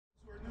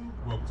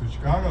to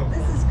Chicago.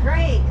 This is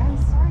great. I'm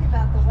sorry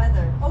about the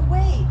weather. Oh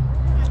wait,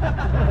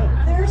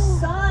 there's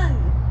sun.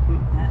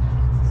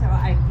 So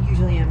I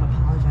usually am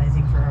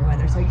apologizing for our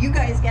weather. So you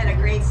guys get a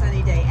great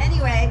sunny day.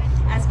 Anyway,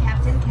 as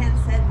Captain Ken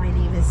said, my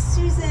name is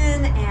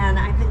Susan, and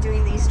I've been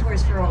doing these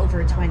tours for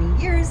over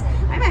 20 years.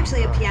 I'm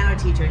actually a piano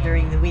teacher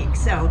during the week.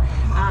 So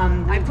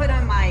I put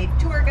on my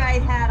tour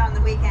guide hat on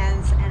the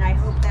weekends, and I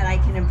hope that I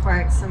can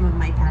impart some of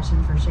my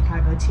passion for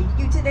Chicago to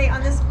you today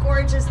on this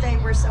gorgeous day.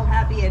 We're so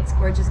happy it's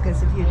gorgeous,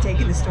 because if you had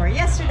taken the story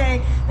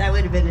yesterday, that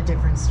would have been a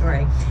different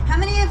story. How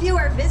many of you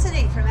are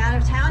visiting from out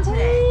of town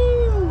today?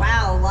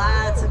 Wow,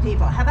 lots of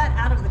people. How about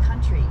out of the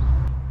country?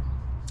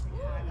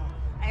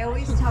 I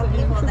always tell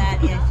people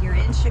that if you're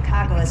in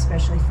Chicago,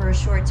 especially for a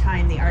short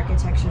time, the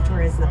architecture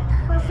tour is the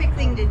perfect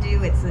thing to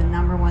do. It's the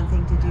 #1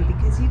 thing to do,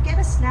 because you get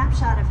a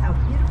snapshot of how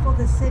beautiful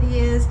the city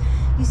is.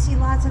 You see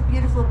lots of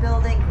beautiful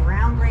building,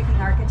 groundbreaking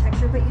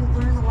architecture, but you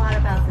learn a lot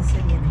about the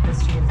city and the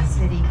history of the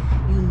city.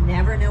 You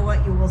never know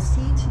what you will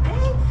see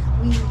today.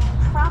 We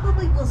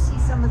probably will see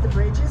some of the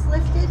bridges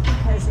lifted,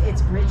 because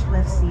it's bridge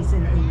lift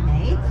season in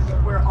May,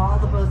 where all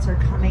the boats are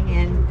coming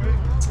in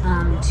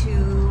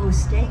to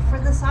stay for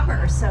the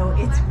summer. So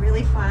it's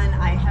really fun.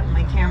 I have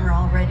my camera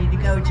all ready to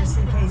go just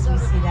in case we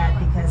see that,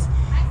 because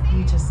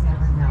you just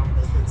never know.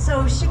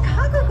 So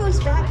Chicago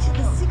goes back to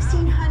the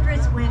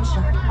 1600s, when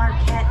Jacques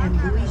Marquette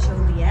and Louis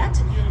Joliet,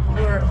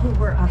 who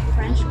were of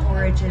French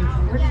origin,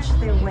 forged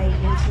their way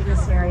into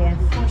this area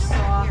and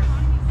foresaw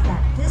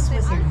that this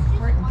was an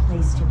important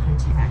place to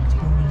protect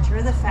by nature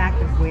of the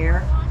fact of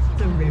where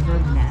the river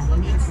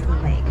meets the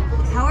lake.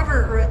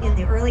 However, in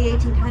the early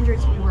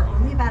 1800s, we were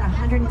only about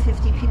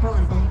 150 people,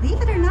 and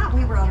believe it or not,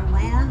 we were a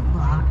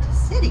landlocked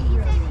city.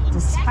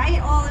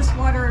 Despite all this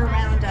water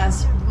around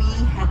us, we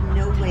had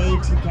no way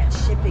to get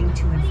shipping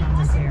to and from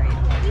this area.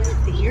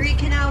 The Erie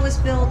Canal was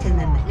built, and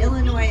then the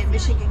Illinois and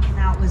Michigan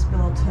Canal was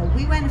built. So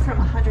we went from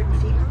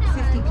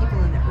 150 people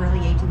in the early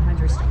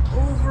 1800s to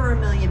over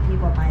 1 million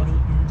people by the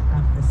end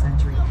of the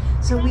century.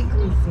 So we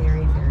grew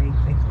very, very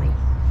quickly.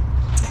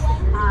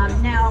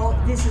 Now,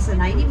 this is a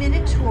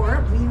 90-minute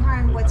tour. We are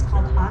on what's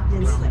called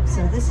Ogden Slip.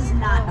 So this is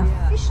not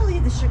officially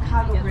the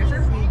Chicago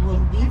River. We will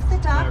leave the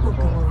dock, we'll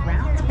go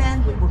around the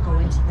bend, we will go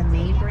into the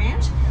main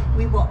branch.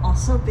 We will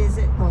also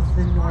visit both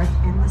the north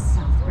and the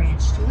south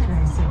branch too, and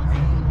I said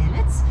 90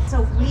 minutes.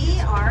 So we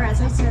are,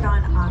 as I said,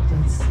 on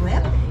Ogden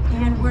Slip,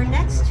 and we're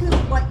next to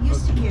what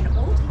used to be an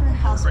old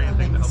warehouse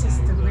building. This is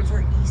the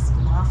River East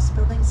Lofts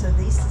building. So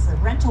this is a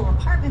rental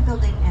apartment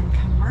building and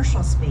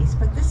commercial space,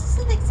 but this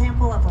is an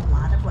example of a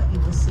lot of what you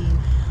will see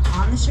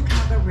on the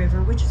Chicago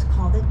River, which is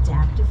called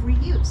adaptive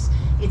reuse.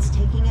 It's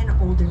taking an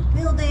older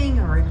building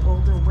or an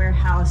older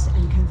warehouse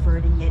and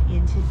converting it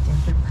into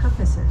different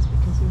purposes,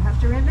 because you have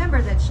to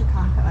remember that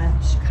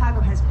Chicago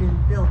has been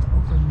built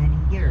over many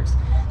years.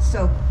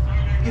 So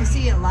you'll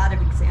see a lot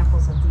of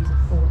examples of these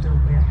older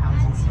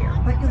warehouses here,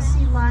 but you'll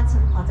see lots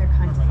of other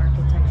kinds of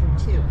architecture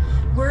too.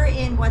 We're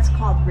in what's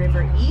called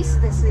River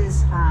East. This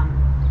is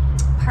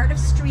part of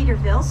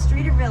Streeterville.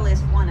 Streeterville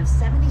is one of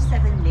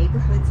 77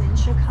 neighborhoods in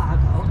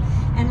Chicago,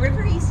 and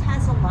River East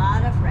has a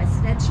lot of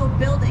residential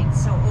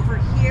buildings. So over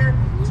here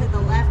to the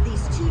left,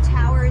 these two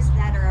towers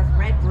that are of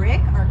red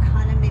brick are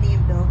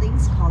condominium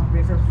buildings called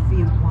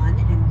Riverview 1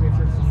 and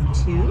Riverview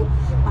 2.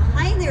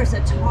 Behind there's a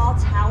tall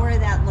tower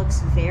that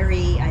looks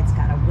it's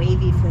got a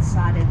wavy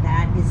facade, and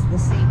that is the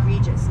St.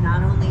 Regis.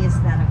 Not only is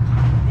that a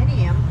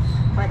condominium,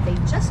 but they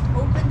just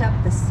opened up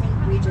the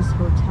St. Regis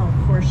Hotel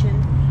portion,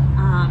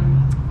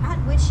 at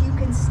which you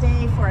can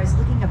stay for, I was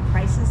looking at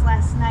prices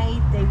last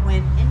night, they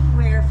went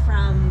anywhere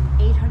from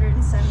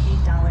 $870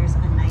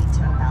 a night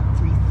to about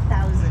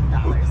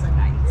 $3,000 a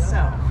night.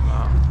 So,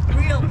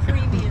 real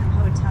premium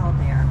hotel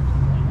there.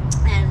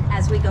 And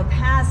as we go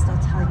past,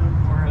 I'll tell you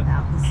more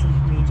about the St.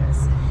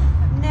 Regis.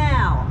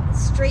 Now,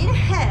 straight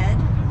ahead,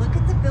 look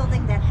at the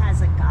building that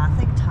has a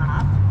Gothic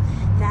top.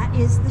 That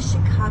is the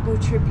Chicago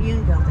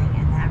Tribune building,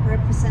 and that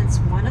represents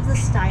one of the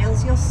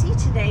styles you'll see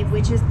today,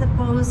 which is the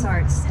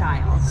Beaux-Arts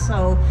style.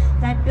 So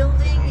that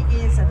building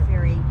is a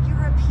very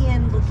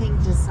European-looking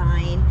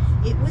design.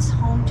 It was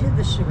home to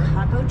the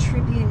Chicago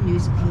Tribune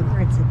newspaper.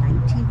 It's a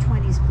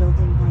 1920s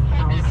building with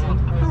housing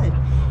hood,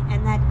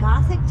 and that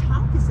Gothic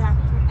top is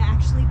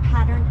actually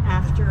patterned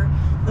after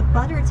the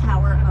Butter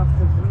Tower of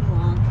the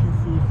Rouen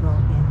Cathedral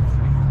in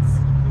France.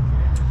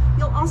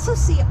 You'll also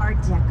see Art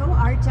Deco.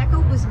 Art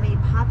Deco was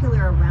made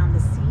popular around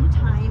the same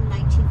time,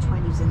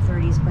 1920s and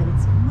 30s, but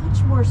it's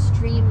much more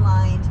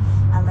streamlined.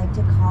 I like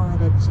to call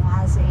it a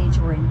jazz age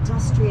or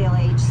industrial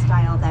age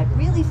style that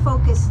really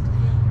focused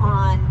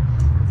on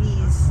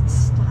these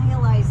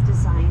stylized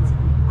designs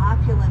and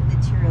opulent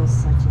materials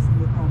such as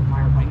nickel,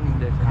 marble, and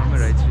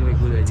brass.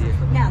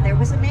 Now, there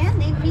was a man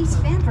named Mies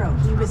van Brugge.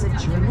 He was a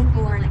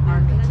German-born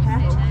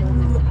architect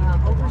who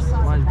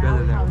oversaw the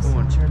Bauhaus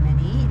in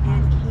Germany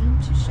and came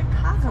to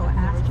Chicago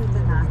after the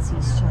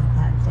Nazis shut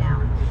that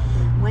down.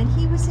 When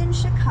he was in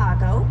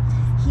Chicago,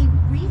 he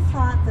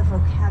rethought the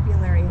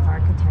vocabulary of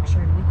architecture,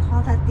 and we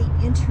call that the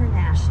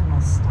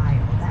international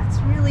style. That's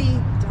really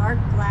dark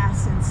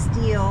glass and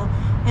steel,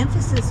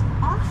 emphasis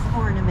off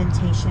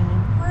ornamentation,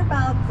 and more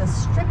about the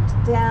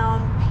stripped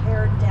down,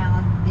 pared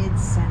down,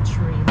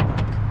 mid-century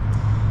look.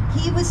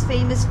 He was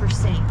famous for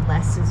saying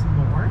less is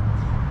more.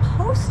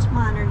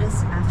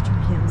 Postmodernists after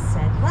him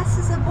said, less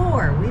is a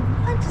bore. We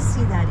want to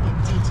see that in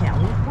detail.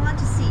 We want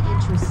to see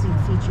interesting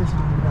features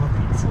on the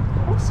building. So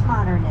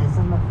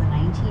postmodernism of the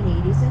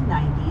 1980s and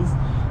 90s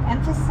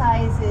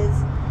emphasizes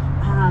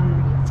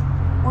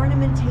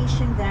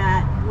ornamentation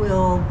that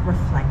will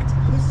reflect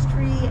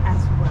history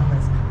as well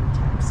as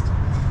context.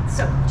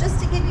 So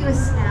just to give you a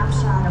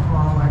snapshot of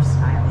all our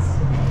styles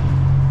today.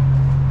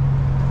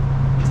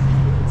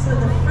 So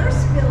the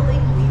first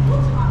building we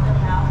will talk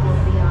about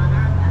will be on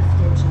our left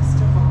in just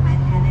a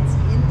moment, and it's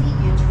in the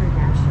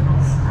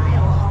international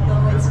style,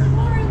 although it's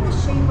more in the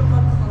shape of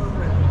a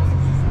cloverleaf.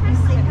 You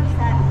think of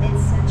that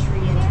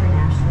mid-century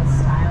international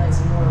style as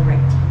more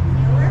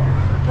rectangular,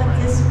 but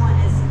this one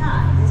is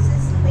not. This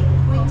is Lake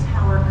Point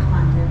Tower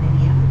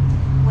condominium.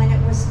 When it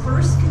was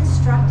first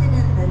constructed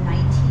in the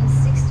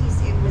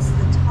 1960s, it was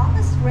the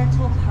tallest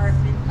rental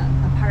apartment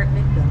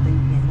building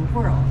in the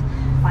world,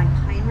 by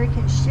Heinrich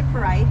and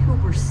Schipperite, who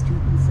were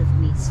students of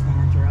Mies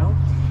van der Rohe.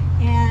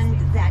 And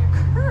that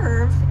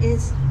curve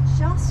is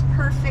just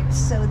perfect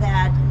so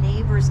that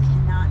neighbors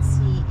cannot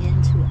see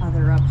into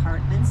other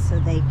apartments, so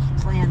they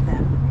plan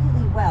them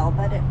really well,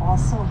 but it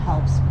also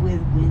helps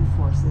with wind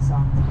forces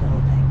on the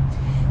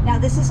building. Now,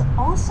 this is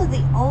also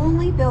the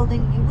only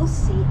building you will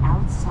see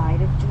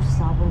outside of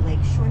DuSable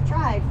Lakeshore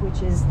Drive,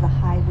 which is the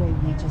highway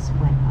we just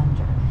went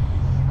under.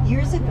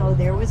 Years ago,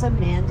 there was a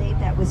mandate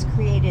that was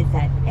created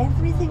that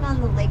everything on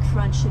the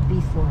lakefront should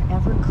be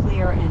forever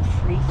clear and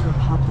free for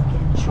public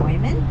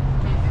enjoyment.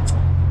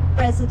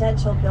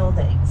 Residential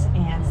buildings,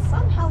 and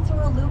somehow through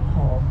a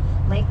loophole,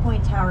 Lake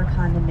Point Tower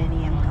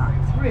condominium got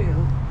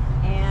through,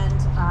 and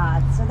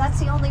so that's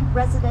the only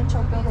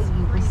residential building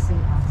you will see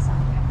outside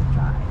of the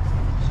drive.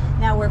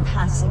 Now we're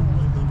passing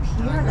Wheelie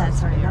Pier.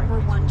 That's our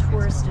 #1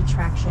 tourist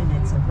attraction.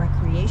 It's a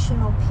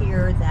recreational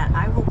pier that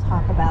I will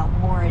talk about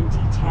more in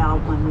detail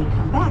when we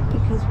come back,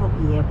 because we'll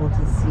be able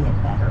to see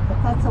it better.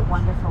 But that's a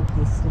wonderful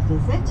place to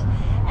visit.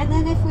 And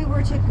then if we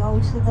were to go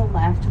to the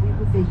left, we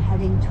would be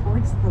heading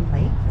towards the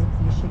lake,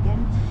 Lake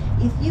Michigan.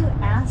 If you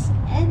ask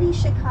any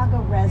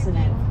Chicago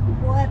resident,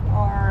 what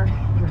are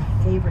your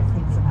favorite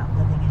things about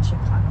living in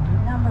Chicago?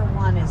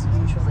 #1 is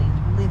usually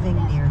living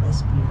near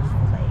this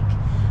beautiful lake.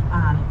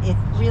 It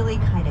really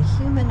kind of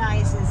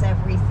humanizes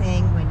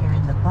everything when you're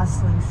in the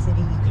bustling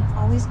city. You can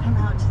always come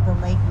out to the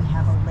lake. We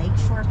have a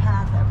lakeshore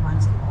path that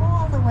runs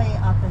all the way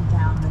up and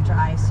down the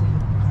drive, so you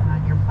can get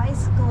on your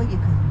bicycle, you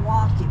can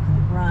walk, you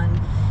can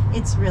run.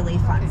 It's really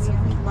fun. So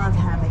we love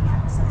having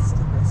access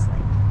to this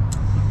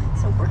lake.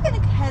 So we're going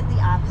to head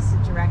the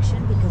opposite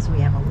direction because we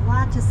have a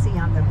lot to see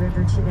on the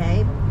river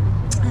today.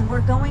 And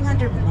we're going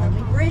under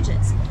many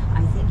bridges.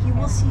 I think you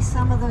will see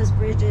some of those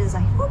bridges.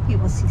 I hope you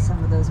will see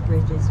some of those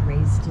bridges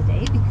raised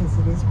today because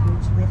it is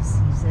bridge lift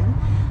season.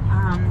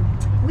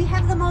 We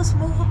have the most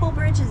movable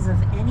bridges of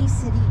any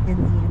city in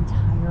the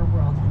entire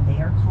world, and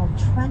they are called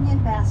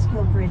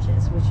Trunnion-Bascule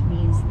bridges, which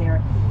means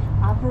they're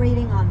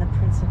operating on the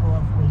principle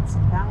of weights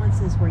and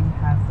balances, where you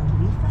have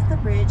the leaf of the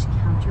bridge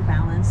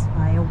counterbalanced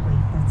by a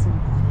weight that's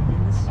embedded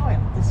in the soil.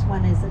 This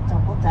one is a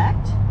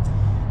double-decked.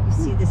 You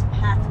see this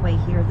pathway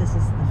here, this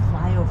is the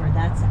flyover.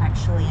 That's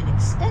actually an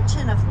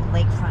extension of the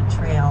lakefront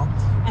trail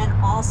and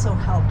also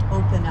helped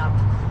open up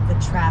the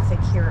traffic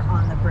here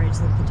on the bridge,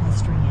 the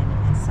pedestrian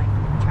and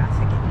cycling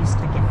traffic. It used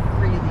to get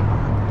really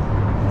long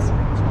on this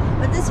bridge.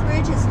 But this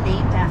bridge is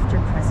named after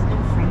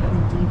President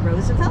Franklin D.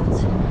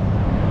 Roosevelt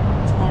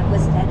and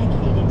was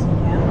dedicated to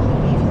him. He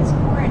gave his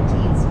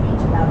quarantine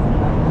speech about the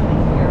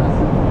upcoming years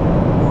of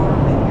war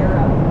with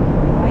Europe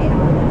right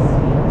on this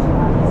speech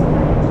on this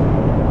bridge.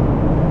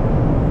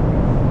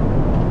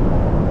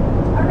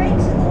 All right,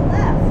 to the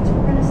left,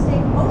 we're going to stay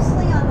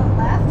mostly on the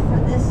left for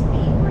this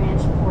main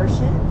branch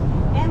portion,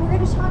 and we're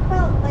going to talk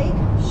about Lake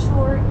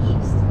Shore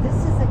East. This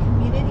is a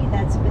community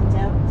that's been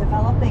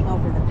developing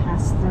over the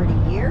past 30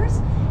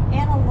 years,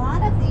 and a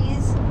lot of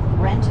these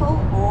rental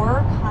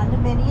or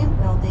condominium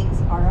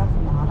buildings are of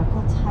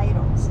nautical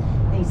titles.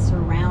 They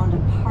surround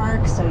a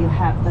park, so you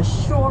have the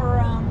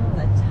shoreham,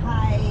 the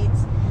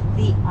tides,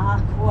 the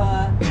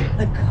aqua,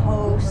 the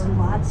coast,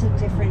 lots of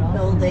different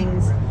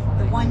buildings.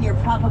 The one you're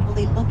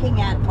probably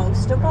looking at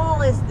most of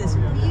all is this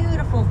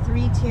beautiful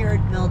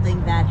three-tiered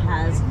building that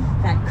has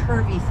that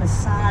curvy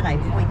facade. I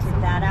pointed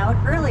that out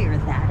earlier.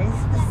 That is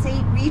the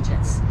St.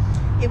 Regis.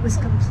 It was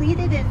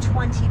completed in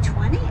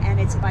 2020, and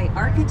it's by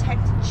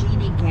architect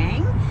Jeannie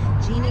Gang.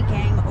 Jeannie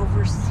Gang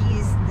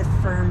oversees the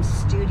firm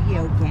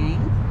Studio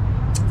Gang.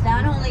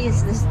 Not only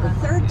is this the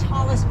third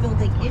tallest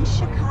building in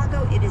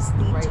Chicago, it is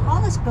the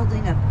tallest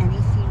building of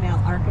any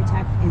female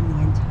architect in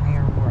the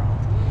entire world.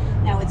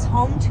 Now, it's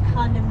home to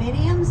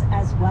condominiums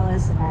as well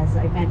as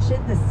I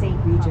mentioned, the St.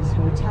 Regis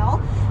Hotel,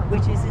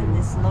 which is in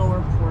this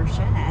lower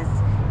portion. As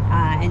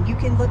And you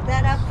can look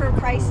that up for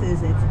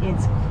prices.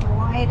 It's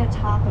quite a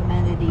top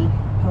amenity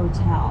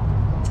hotel.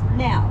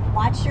 Now,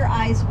 watch your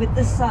eyes with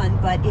the sun,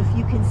 but if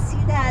you can see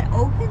that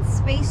open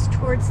space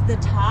towards the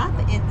top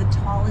in the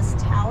tallest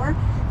tower,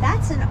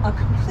 that's a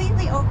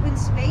completely open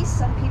space.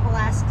 Some people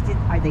ask,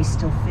 are they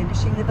still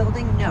finishing the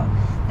building? No,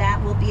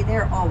 that will be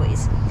there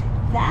always.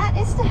 That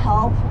is to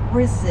help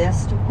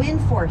resist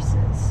wind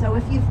forces. So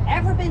if you've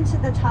ever been to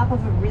the top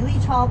of a really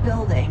tall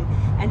building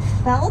and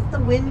felt the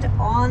wind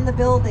on the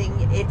building,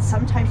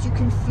 sometimes you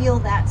can feel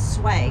that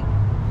sway.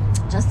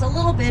 Just a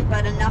little bit,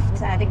 but enough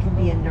that it can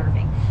be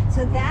unnerving.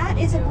 So that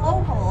is a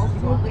blowhole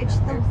through which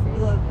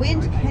the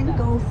wind can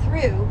go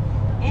through,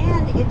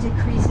 and it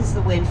decreases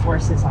the wind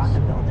forces on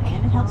the building.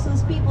 And it helps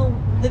those people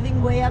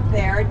living way up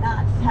there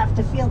not have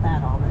to feel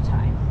that all the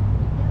time.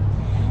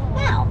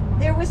 Now,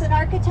 there was an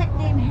architect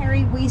named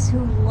Harry Weiss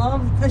who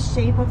loved the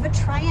shape of a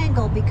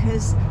triangle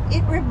because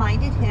it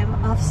reminded him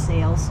of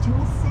sails to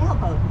a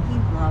sailboat. He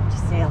loved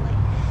sailing.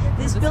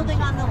 This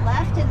building on the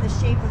left in the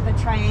shape of a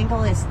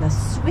triangle is the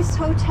Swiss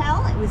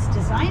Hotel. It was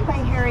designed by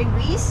Harry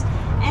Weiss,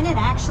 and it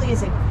actually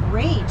is a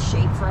great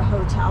shape for a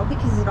hotel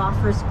because it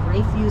offers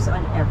great views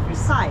on every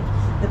side.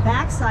 The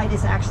back side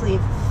is actually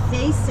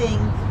facing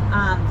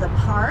the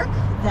park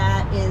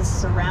that is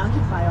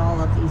surrounded by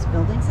all of these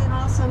buildings, and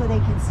also they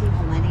can see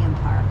Millennium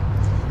Park.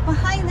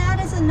 Behind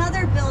that is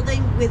another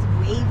building with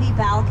wavy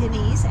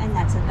balconies, and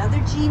that's another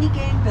Genie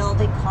Gang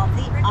building called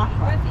the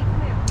Aqua.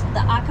 The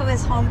Aqua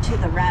is home to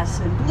the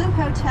Radisson Blu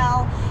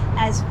Hotel,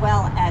 as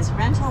well as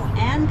rental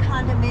and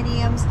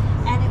condominiums,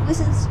 and it was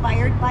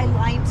inspired by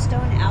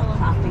limestone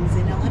outcroppings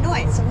in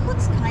Illinois, so it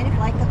looks kind of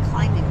like a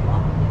climbing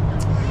wall.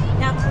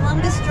 Now,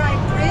 Columbus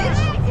Drive Bridge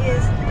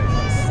is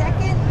the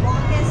second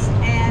longest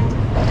and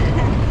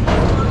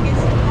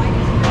longest and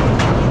widest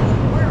bridge in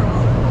the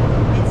world.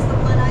 It's the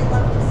one I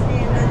love to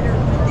stand under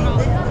when they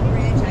lift the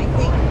bridge. I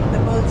think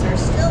the boats are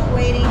still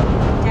waiting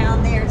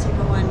down there to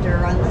go under,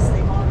 unless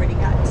they've already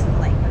gotten to the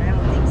lake, but I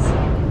don't think so.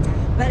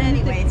 But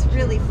anyway, it's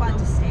really fun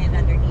to stand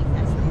underneath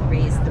as they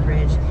raise the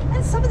bridge.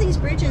 And some of these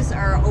bridges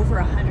are over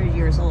 100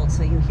 years old,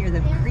 so you hear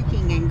them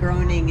creaking and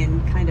groaning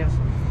and kind of,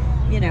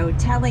 you know,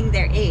 telling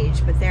their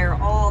age, but they're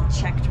all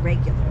checked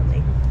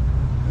regularly.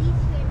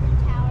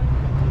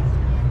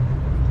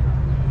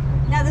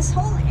 Now, this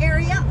whole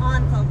area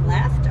on the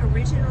left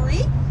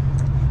originally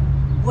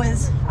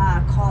was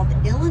called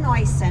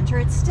Illinois Center.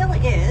 It still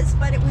is,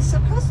 but it was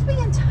supposed to be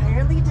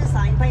entirely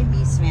designed by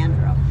Mies van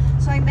der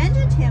Rohe. So I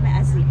mentioned him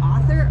as the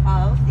author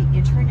of the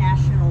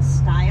International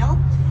Style.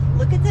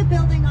 Look at the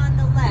building on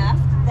the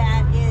left.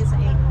 That is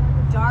a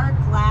dark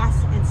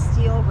glass and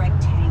steel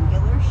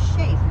rectangular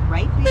shape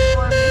right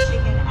before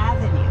Michigan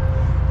Avenue.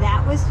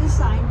 That was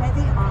designed by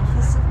the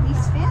office of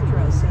Mies van der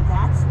Rohe. So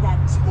that's that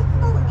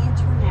typical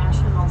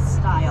international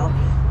style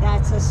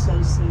that's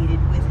associated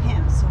with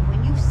him. So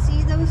when you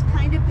see those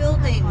kind of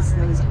buildings,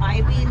 those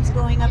I-beams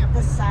going up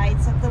the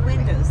sides of the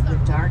windows, the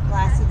dark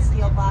glass and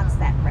steel box,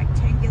 that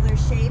rectangular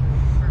shape,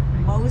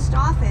 most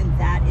often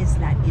that is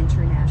that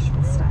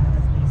international style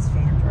of Mies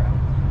van der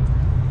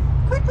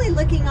Rohe. Quickly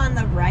looking on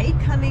the right,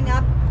 coming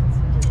up,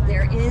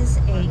 there is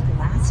a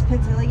glass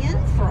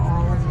pavilion for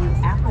all of you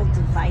Apple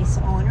device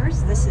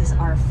owners. This is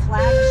our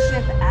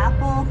flagship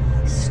Apple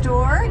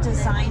store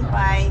designed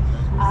by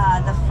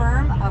the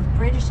firm of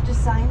British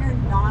designer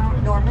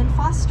Norman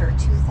Foster,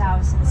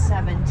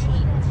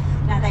 2017.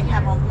 Now they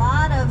have a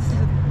lot of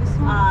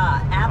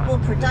Apple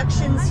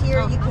productions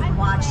here. You can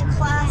watch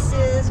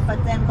classes,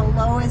 but then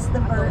below is the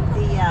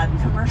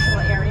commercial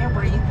area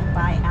where you can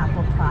buy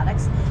Apple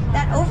products.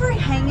 That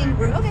overhanging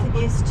roof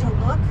is to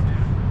look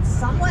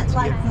somewhat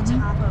like the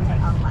top of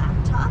a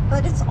laptop,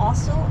 but it's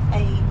also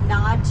a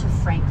nod to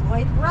Frank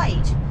Lloyd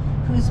Wright,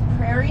 whose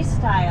Prairie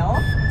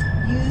Style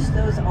used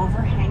those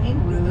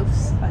overhanging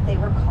roofs, but they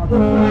are called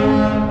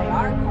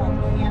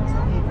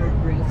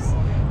cantilevered roofs.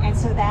 And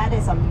so that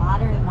is a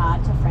modern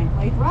nod to Frank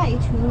Lloyd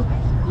Wright,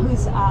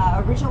 whose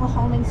original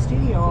home and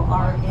studio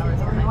are in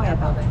Illinois,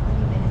 about 20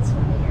 minutes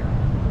from here.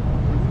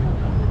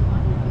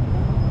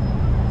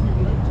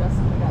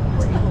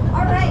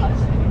 All right,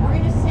 we're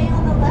going to stay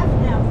on the left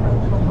now for a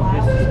little while.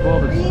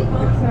 Three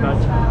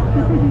Mozart style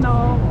buildings. No.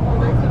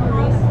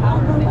 On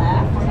the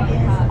left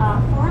is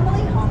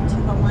formerly home to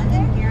the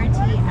London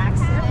Guarantee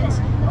Accident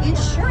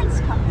Insurance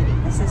Company.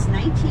 This is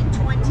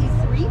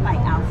 1923 by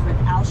Alfred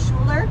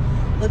Alschuler.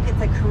 Look at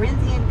the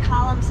Corinthian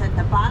columns at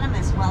the bottom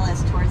as well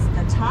as towards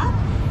the top.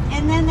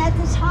 And then at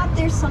the top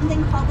there's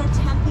something called a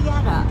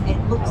tempietta.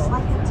 It looks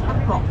like a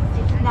temple.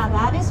 Now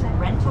that is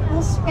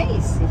rentable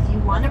space. If you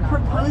want to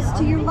propose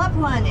to your loved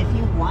one, if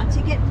you want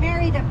to get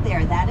married up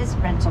there, that is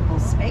rentable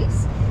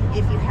space.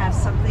 If you have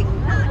something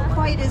not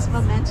quite as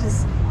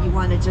momentous, you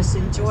want to just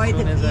enjoy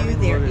the view,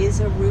 there is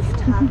a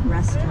rooftop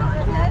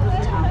restaurant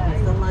at the top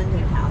of the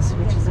London House,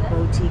 which is a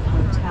boutique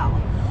hotel.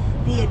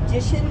 The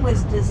addition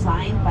was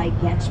designed by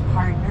Getch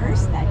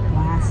Partners, that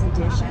glass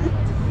addition,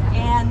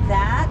 and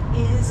that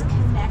is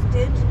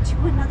connected to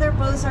another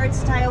Beaux-Arts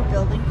style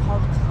building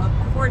called Club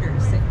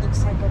Quarters. It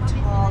looks like a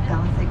tall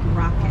Gothic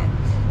rocket.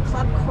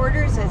 Club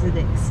Quarters as an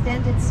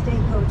extended stay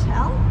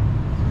hotel.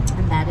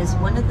 And that is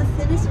one of the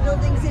thinnest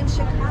buildings in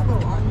Chicago,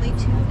 only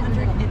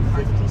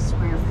 250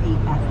 square feet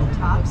at the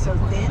top, so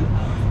thin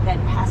that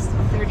past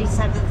the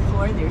 37th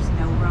floor, there's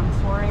no room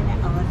for an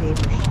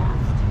elevator shaft.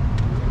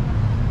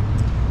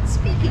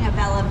 Speaking of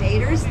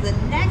elevators, the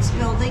next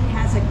building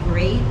has a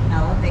great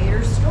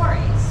elevator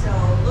story. So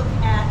look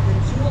at the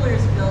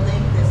Jewelers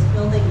building, this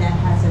building that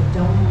has a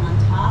dome on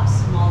top,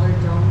 smaller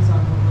domes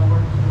on the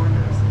lower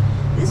corners.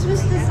 This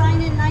was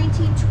designed in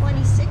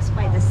 1926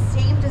 by the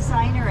same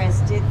designer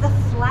as did the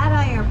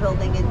Flatiron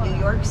building in New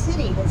York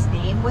City. His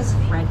name was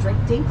Frederick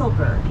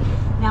Dinkelberg.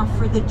 Now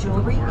for the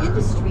jewelry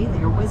industry,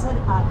 there was a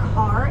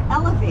car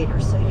elevator,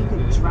 so you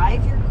could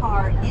drive your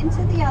car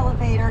into the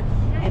elevator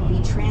and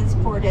be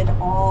transported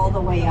all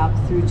the way up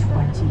through 22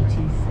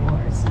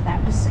 floors. So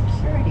that was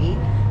security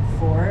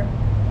for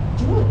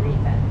jewelry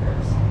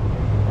vendors.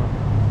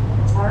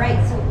 All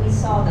right, so we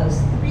saw those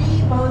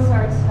three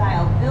Beaux-Arts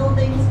style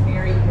buildings,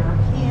 very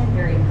European,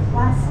 very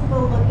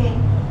classical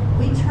looking.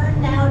 We turn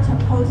now to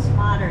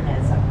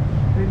postmodernism.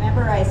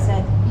 Remember I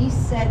said,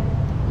 East said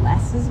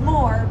less is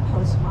more,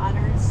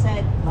 postmodern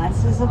said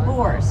less is a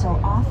bore. So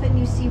often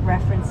you see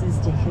references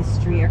to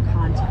history or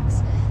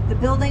context. The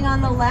building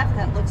on the left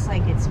that looks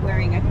like it's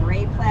wearing a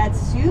gray plaid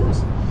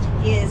suit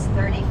is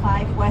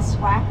 35 West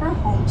Wacker,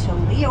 home to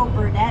Leo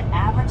Burnett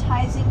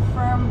advertising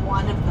firm,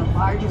 one of the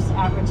largest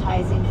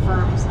advertising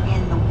firms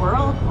in the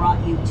world, brought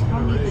you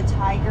Tony the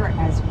Tiger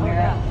as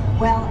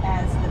well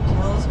as the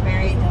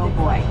Pillsbury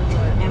Doughboy.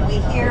 And we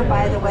hear,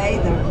 by the way,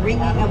 the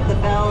ringing of the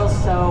bells,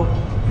 so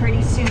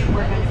pretty soon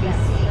we're going to be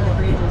seeing the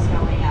bridges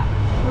going up.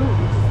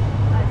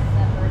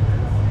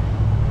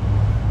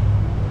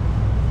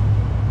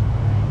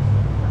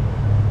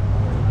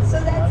 So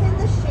that's in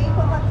the shape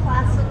of a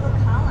classical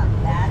column.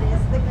 That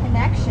is the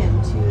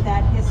connection to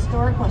that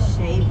historical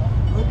shape.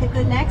 Look at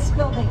the next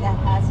building that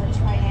has a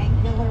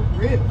triangular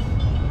roof.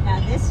 Now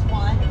this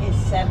one is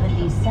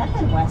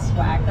 77 West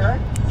Wacker.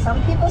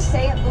 Some people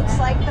say it looks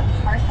like the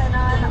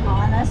Parthenon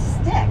on a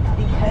stick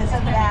because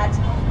of that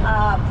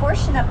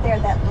portion up there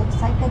that looks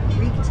like a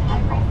Greek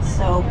temple.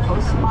 So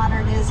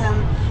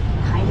postmodernism,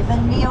 kind of a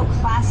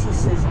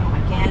neoclassicism,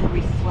 again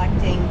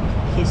reflecting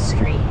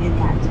history in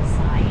that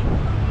design.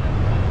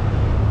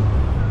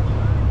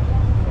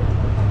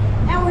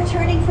 Now we're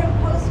turning from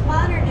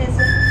postmodernism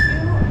to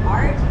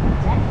Art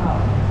Deco.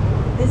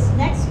 This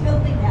next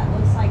building that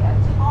looks like a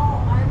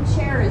tall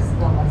armchair is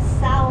the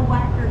LaSalle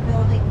Wacker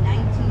building,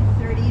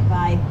 1930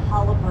 by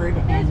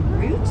Halliburton and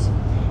Root.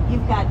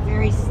 You've got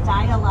very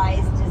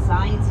stylized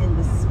designs in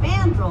the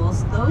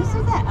spandrels. Those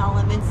are the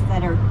elements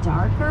that are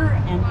darker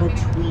and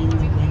between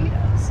the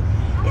windows.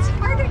 It's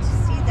harder to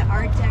see the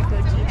Art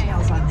Deco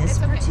details on this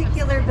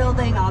particular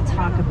building. I'll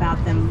talk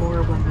about them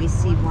more when we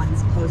see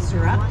ones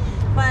closer up.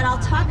 But I'll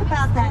talk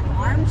about that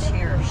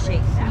armchair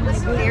shape. That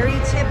was very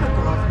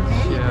typical of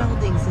many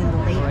buildings in the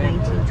late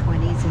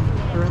 1920s and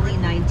early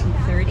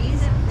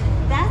 1930s.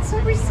 That's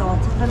a result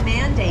of a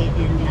mandate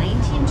in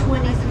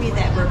 1923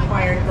 that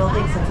required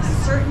buildings of a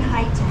certain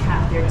height to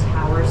have their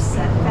towers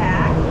set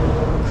back,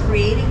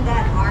 creating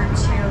that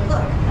armchair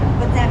look.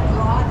 But that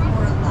brought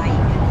more light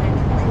and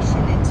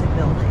ventilation into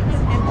buildings.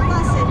 And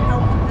plus it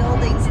helped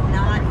buildings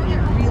not be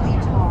really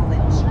tall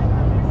and cheap.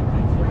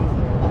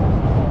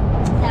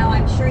 Now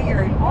I'm sure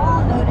you're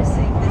all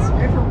noticing this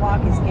Riverwalk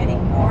is getting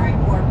more and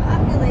more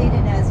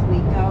populated as we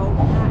go.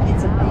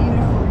 It's a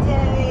beautiful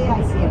day.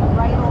 I see a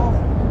bridal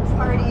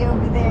party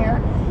over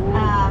there.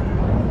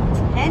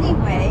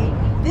 Anyway,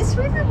 this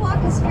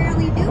Riverwalk is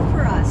fairly new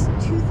for us.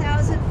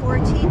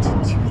 2014 to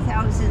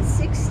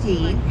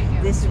 2016,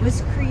 this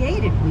was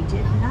created. We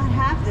did not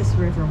have this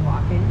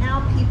Riverwalk, and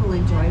now people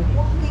enjoy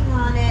walking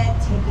on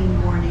it, taking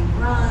morning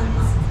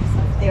runs.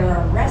 There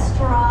are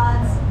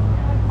restaurants.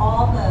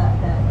 All the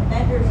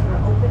vendors are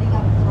opening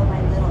up little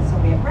by little. So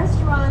we have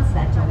restaurants,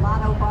 that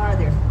gelato bar,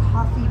 there's a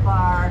coffee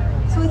bar.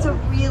 So it's a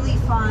really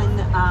fun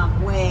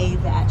way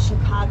that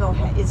Chicago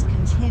is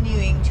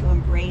continuing to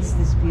embrace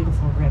this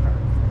beautiful river.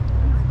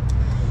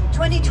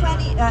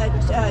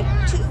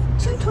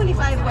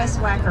 225 West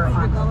Wacker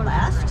on the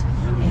left.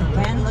 And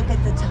again, look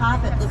at the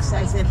top. It looks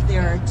as if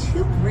there are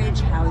two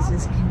bridge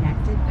houses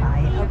connected by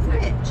a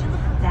bridge.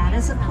 That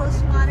is a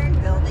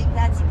postmodern building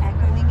that's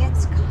echoing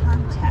its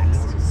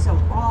context. So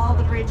all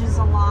the bridges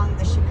along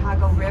the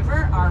Chicago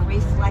River are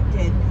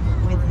reflected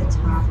with the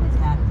top of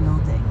that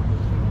building.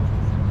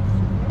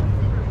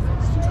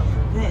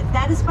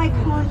 That is by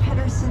Cohen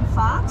Pedersen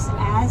Fox,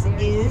 as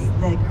is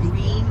the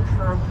green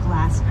curved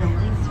glass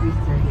building,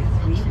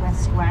 333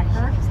 West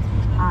Wacker.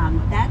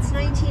 That's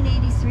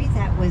 1983.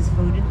 That was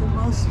voted the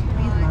most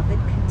beloved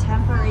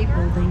contemporary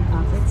building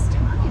of its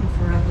time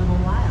for a little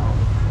while.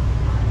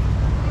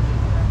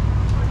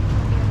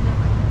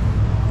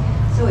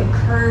 So it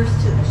curves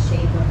to the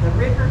shape of the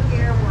river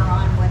here. We're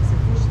on what's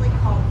officially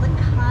called the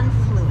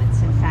confluence.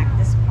 In fact,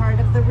 this part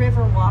of the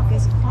Riverwalk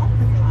is called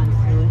the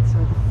confluence,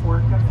 or the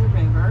fork of the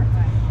river.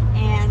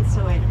 And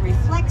so it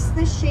reflects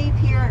the shape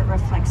here. It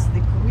reflects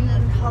the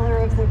green color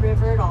of the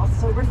river. It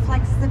also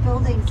reflects the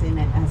buildings in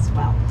it as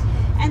well.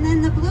 And And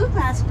then the blue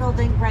glass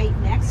building right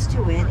next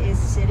to it is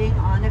sitting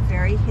on a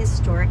very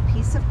historic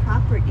piece of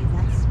property.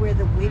 That's where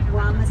the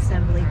Wigwam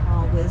Assembly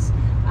Hall was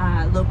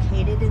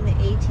located in the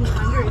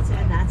 1800s,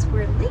 and that's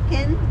where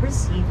Lincoln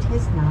received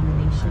his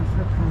nomination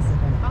for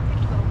president.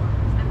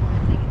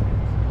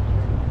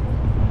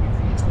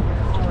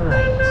 All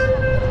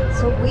right,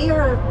 so we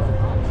are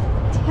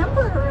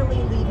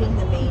temporarily leaving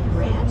the main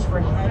branch. We're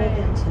headed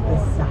into the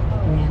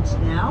south branch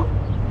now.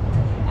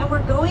 And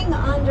we're going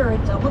under a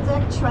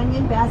double-deck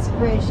trunnion-based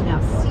bridge.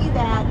 Now, see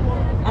that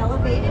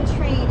elevated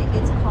train?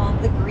 It's called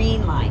the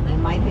Green Line. You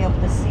might be able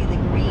to see the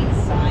green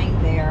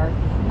sign there.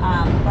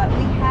 But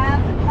we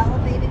have an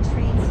elevated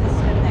train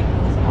system that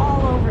goes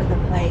all over the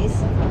place.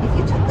 If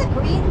you took the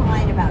Green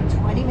Line about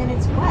 20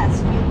 minutes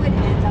west, you would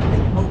end up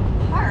in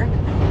Oak Park,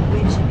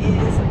 which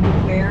is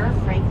where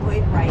Frank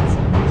Lloyd Wright's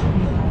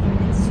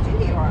original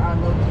studio are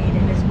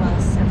located, as well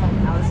as several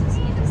houses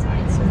he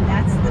designed. So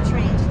that's the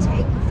train to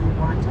take if you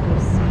want to go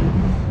see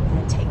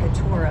and take a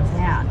tour of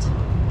that.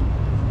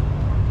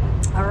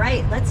 All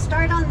right, let's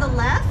start on the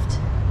left.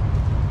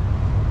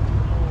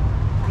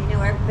 I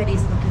know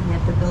everybody's looking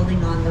at the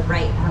building on the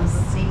right. I'm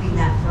saving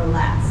that for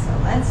last. So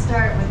let's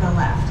start with the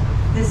left.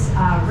 This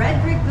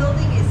red brick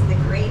building is the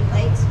Great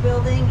Lakes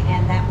building,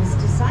 and that was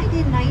designed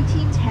in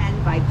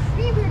 1910 by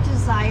premier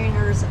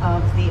designers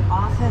of the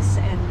office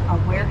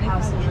and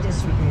warehouse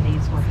industry. Their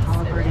names were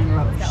Halliburton and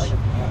Roche.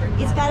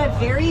 It's got a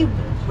very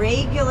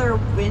regular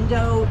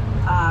window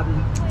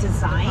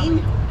design,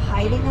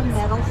 hiding a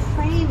metal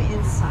frame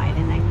inside.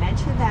 And I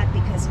mentioned that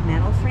because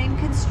metal frame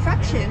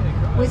construction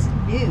was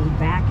new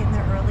back in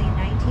the early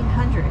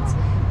 1900s.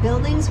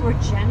 Buildings were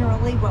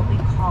generally what we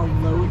call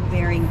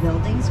load-bearing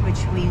buildings, which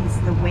means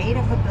the weight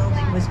of a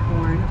building was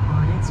borne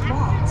on its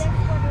walls.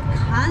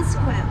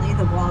 Consequently,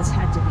 the walls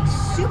had to be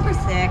super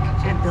thick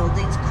and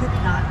buildings could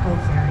not go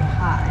very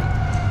high.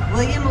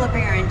 William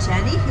LeBaron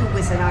Jenney, who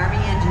was an Army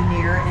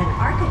engineer and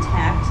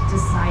architect,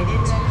 decided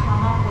to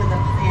come up with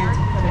a plan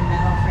to put a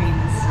metal frame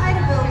inside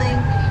a building,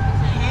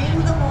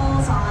 hang the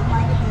walls on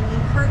like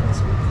hanging curtains.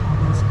 We call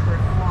those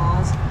curtain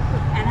walls.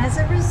 And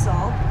as a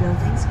result,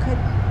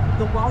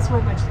 the walls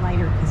were much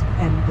lighter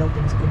and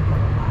buildings could go a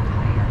lot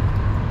higher.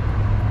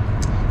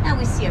 Now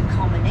we see a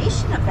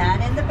culmination of that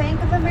in the Bank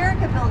of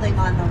America building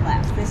on the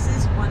left. This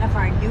is one of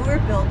our newer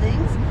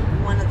buildings,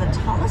 one of the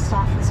tallest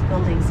office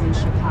buildings in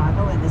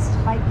Chicago, and this is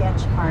by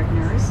Getch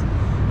Partners.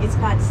 It's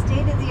got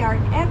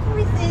state-of-the-art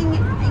everything,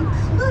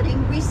 including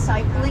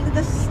recycling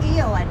the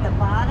steel at the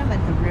bottom, at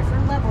the river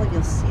level.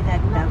 You'll see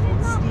that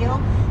beveled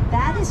steel.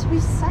 That is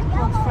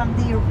recycled from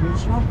the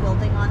original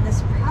building on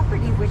this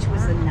property, which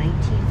was a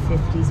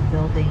 1950s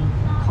building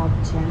called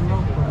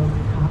General Growth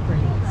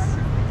Properties.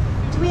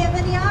 Do we have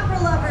any opera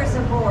lovers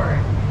aboard?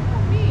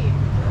 Me.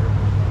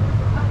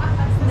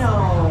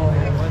 No.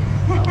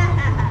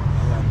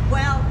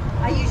 Well,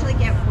 I usually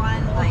get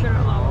one, like,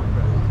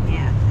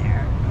 yeah,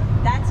 there.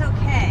 That's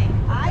okay.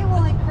 I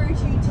will encourage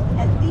you to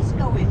at least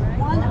go in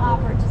one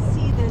opera to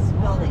see this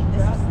building.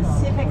 This is the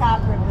Civic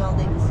Opera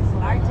building. This is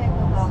an Art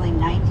Deco building,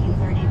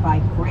 1930, by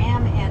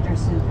Graham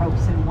Anderson,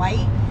 Ropes and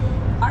White.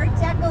 Art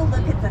Deco,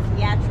 look at the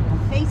theatrical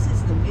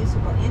faces, the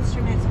musical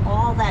instruments,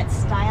 all that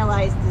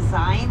stylized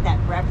design that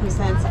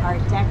represents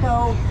Art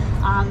Deco.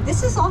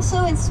 This is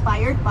also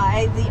inspired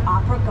by the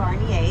Opera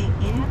Garnier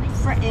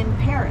in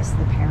Paris,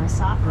 the Paris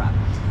Opera.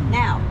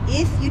 Now,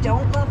 if you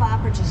don't love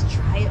opera, just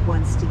try it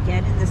once to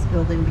get in this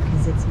building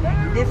because it's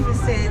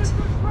magnificent.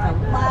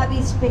 The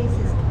lobby space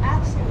is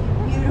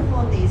absolutely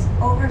beautiful. These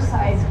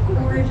oversized,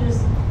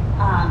 gorgeous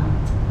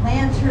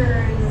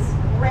lanterns,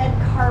 red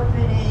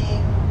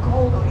carpeting,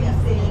 gold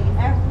leafing,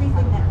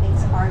 everything that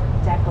makes Art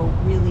Deco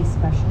really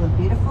special and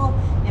beautiful.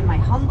 In my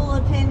humble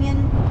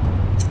opinion,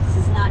 this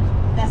is not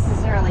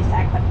necessarily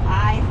fact, but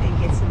I think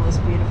it's the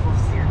most beautiful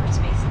theater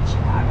space in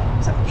Chicago.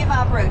 So give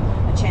opera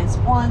a chance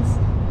once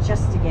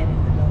just to get in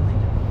the building.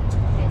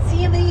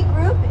 CME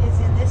Group is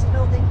in this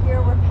building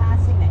here we're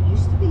passing that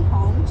used to be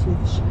home to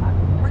the Chicago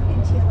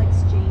Mercantile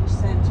Exchange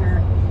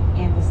Center,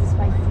 and this is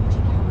by Fuji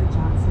Keller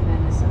Johnson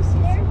and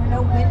Associates. There were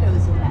no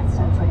windows in that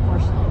central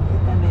portion. We'll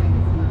put them in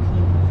with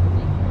European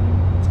building.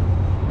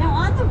 Now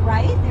on the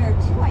right, there are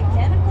two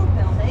identical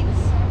buildings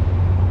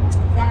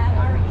that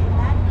are in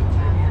that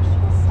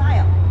international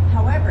style.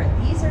 However,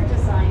 these are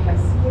designed by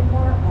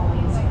Seymour,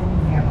 Owings,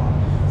 and Merrill.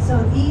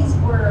 So these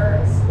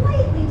were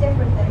slightly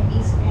different than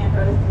Mies van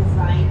Rohe's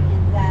design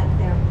in that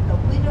the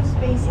window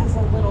space is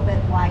a little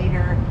bit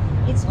wider.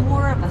 It's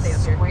more of a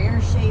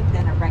square shape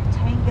than a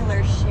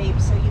rectangular shape,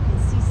 so you can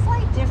see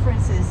slight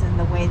differences in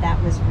the way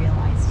that was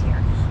realized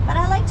here. But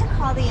I like to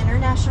call the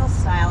international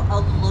style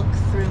a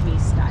look-through-me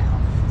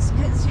style,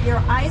 because your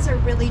eyes are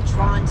really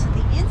drawn to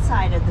the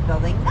inside of the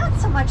building, not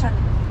so much on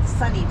a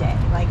sunny day.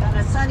 Like on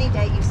a sunny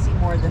day, you see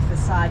more of the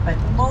facade, but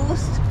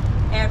most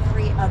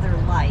every other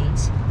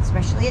light,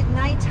 especially at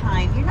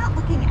nighttime, you're not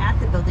looking at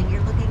the building,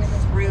 you're looking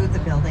through the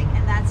building,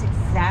 and that's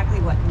exactly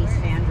what Mies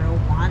van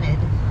Rohe wanted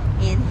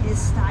in his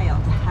style,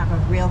 to have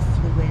a real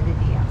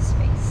fluidity of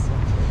space.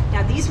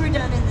 Now these were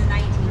done in the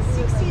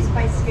 1960s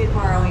by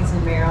Skidmore, Owings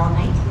and Merrill.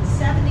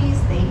 1970s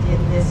they did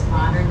this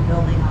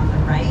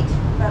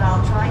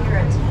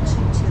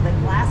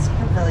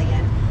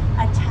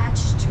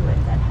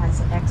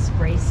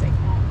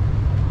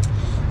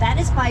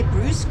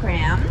Julius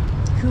Graham,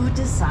 who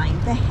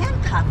designed the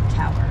Hancock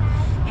Tower.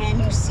 And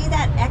you see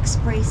that X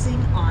bracing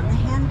on the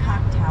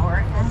Hancock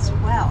Tower as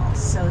well.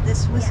 So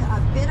this was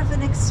a bit of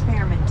an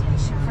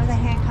experimentation for the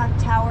Hancock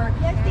Tower.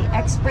 The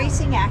X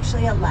bracing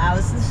actually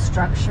allows the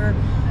structure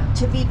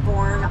to be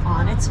borne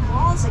on its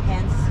walls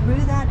again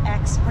through that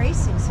X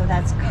bracing. So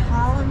that's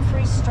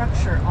column-free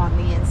structure on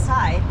the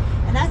inside.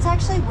 And that's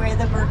actually where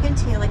the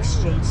Mercantile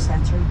Exchange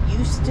Center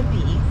used to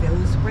be.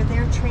 Those were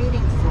their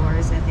trading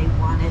floors, and they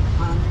wanted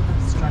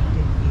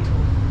unobstructed view.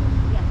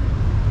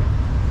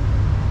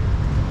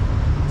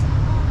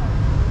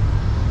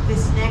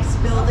 This next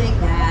building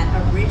that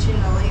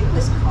originally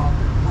was called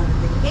one of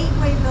the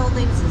Gateway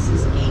buildings, this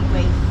is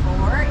Gateway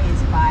 4, is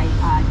by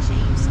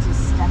James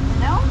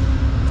DiStefano.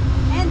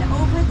 And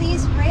over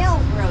these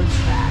railroad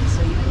tracks,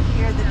 so you can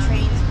hear the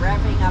trains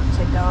revving up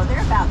to go. There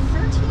are about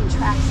 13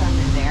 tracks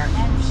under there,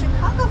 and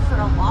Chicago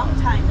for a long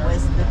time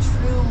was the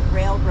true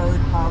railroad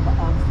hub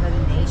of the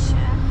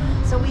nation.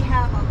 So we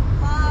have a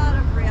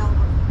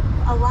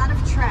lot of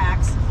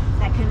tracks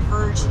that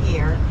converge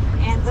here,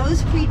 and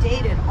those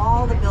predated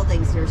all the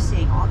buildings you're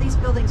seeing. All these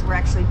buildings were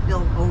actually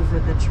built over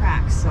the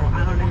tracks, so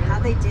I don't know how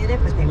they did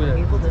it, but they were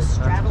able to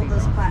straddle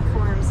those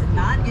platforms and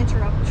not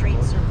interrupt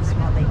train service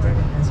while they did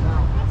it as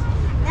well.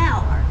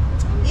 Now,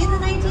 in the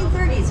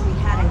 1930s, we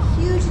had a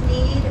huge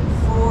need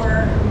for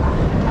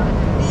a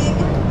big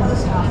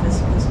post office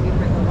because we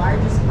were the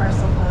largest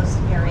parcel post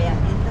area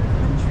in the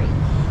country.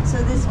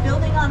 So this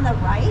building on the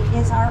right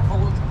is our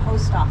old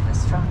post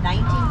office from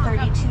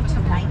 1932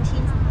 to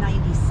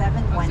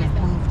 1997 when it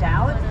moved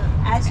out.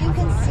 As you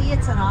can see,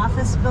 it's an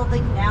office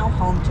building now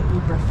home to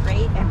Uber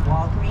Freight and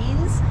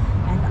Walgreens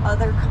and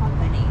other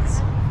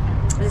companies.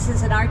 This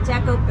is an Art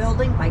Deco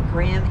building by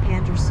Graham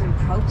Anderson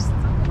Probst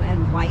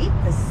and White,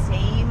 the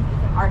same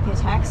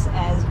architects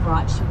as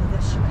brought you the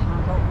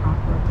Chicago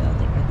Opera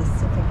Building or the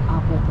Civic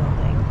Opera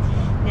Building.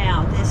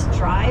 Now, this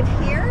drive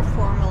here,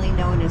 formerly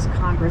known as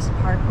Congress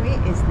Parkway,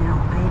 is now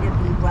Ida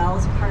B.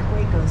 Wells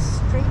Parkway, goes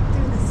straight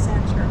through the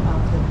center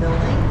of the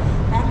building.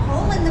 That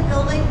hole in the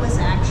building was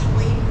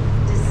actually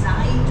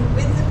designed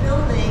with the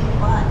building,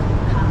 but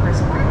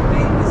Congress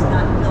Parkway was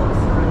not built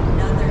for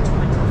another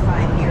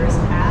 25 years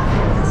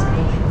after this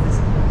building was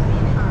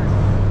completed.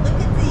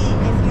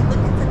 If you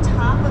look at the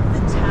top of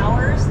the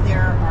towers,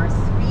 there are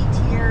 3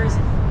 tiers,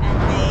 and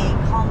they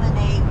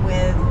culminate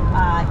with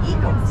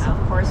eagles, of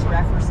course,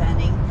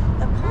 representing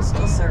the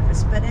Postal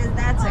Service. But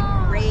that's a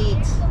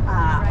great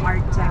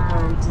Art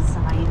Deco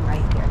design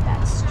right there,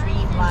 that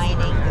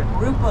streamlining, the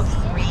group of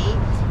 3.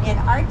 In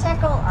Art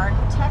Deco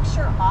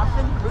architecture,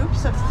 often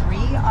groups of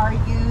 3 are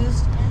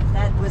used.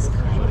 That was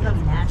kind of a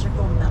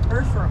magical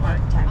number for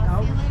Art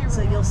Deco.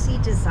 So you'll see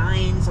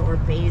designs or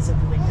bays of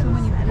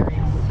windows that are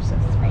in groups of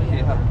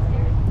 3.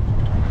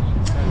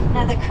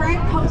 Now the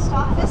current post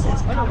office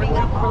is coming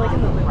up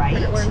on the right,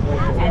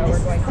 and this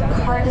is the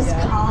Curtis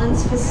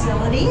Collins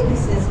facility.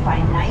 This is by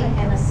Knight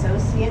and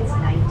Associates,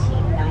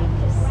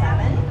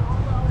 1997.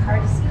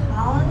 Curtis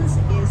Collins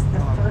is the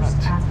first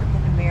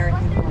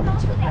African-American woman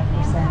to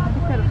represent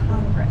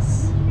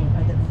Congress,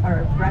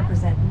 or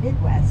represent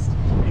Midwest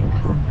in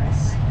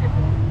Congress.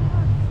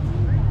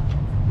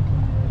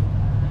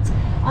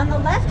 On the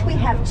left, we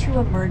have 2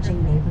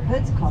 emerging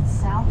neighborhoods called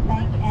South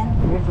Bank and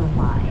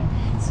Riverline.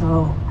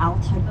 So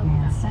Alta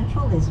Grand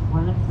Central is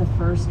one of the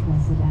first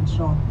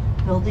residential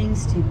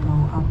buildings to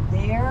go up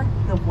there.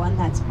 The one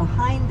that's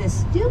behind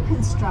this new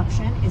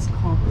construction is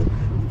called the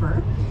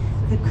Cooper.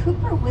 The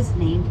Cooper was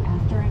named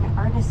after an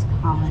artist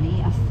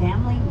colony, a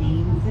family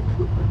named the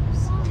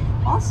Coopers.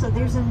 Also,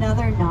 there's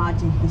another nod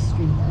to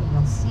history there.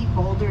 You'll see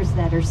boulders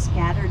that are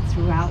scattered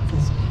throughout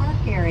this park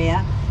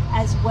area,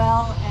 as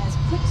well as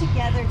put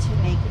together to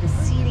make the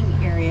seating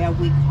area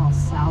we call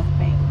South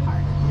Bank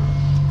Park.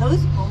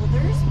 Those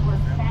boulders were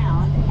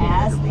found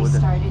as they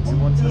started to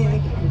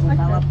dig and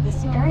develop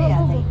this area.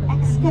 They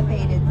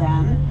excavated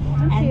them,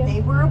 and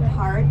they were a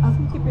part of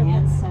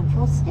Grand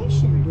Central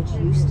Station, which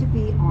used to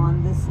be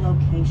on this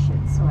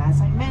location. So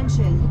as I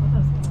mentioned,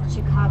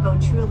 Chicago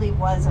truly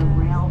was a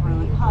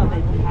railroad hub,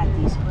 and we had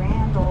these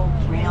grand old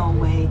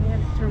railway,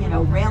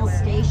 rail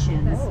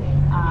stations,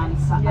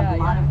 a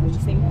lot of which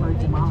were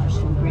demolished,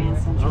 and Grand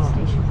Central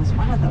Station was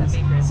one of those.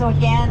 So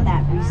again,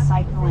 that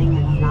recycling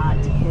and a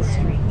nod to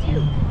history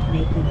to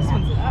making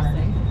that park.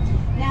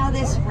 Now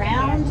this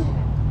round,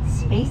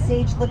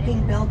 space-age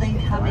looking building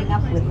coming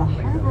up with the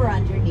harbor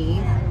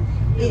underneath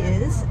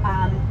is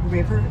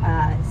River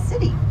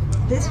City.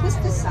 This was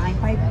designed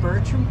by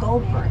Bertram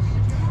Goldberg.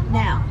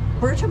 Now,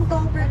 Bertram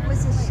Goldberg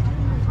was a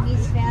student of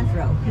Mies van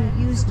Vrouw,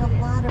 who used a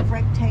lot of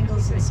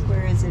rectangles and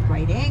squares at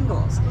right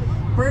angles.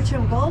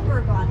 Bertram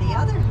Goldberg, on the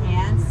other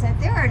hand, said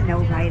there are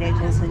no right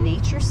angles in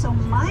nature, so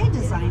my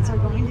designs are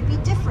going to be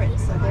different.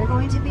 So they're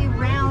going to be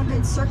round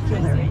and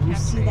circular, and you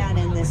see that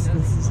in this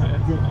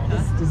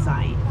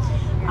design.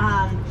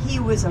 He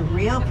was a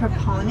real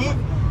proponent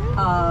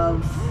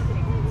of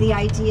the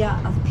idea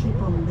of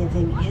people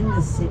living in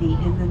the city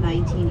in the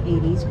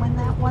 1980s when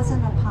that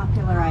wasn't a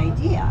popular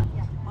idea.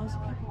 Most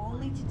people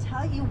only to tell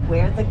tell you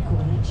where the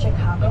Great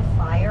Chicago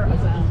Fire of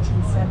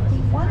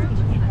 1871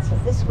 began. So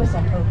this was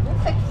a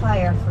horrific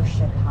fire for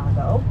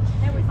Chicago.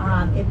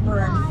 It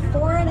burned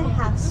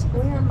 4.5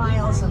 square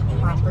miles of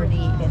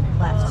property. It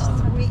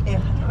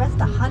left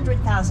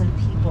 100,000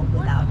 people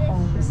without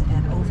homes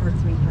and over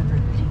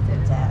 300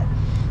 people dead.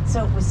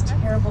 So it was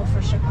terrible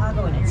for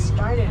Chicago, and it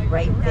started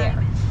right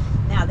there.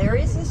 Now, there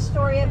is this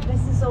story of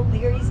Mrs.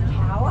 O'Leary's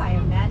cow. I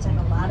imagine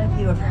a lot of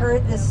you have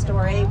heard this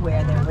story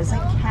where there was a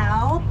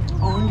cow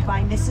owned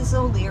by Mrs.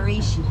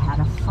 O'Leary. She had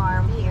a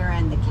farm here,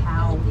 and the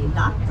cow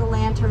knocked the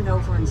lantern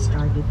over and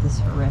started this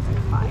horrific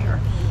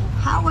fire.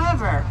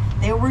 However,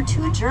 there were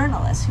 2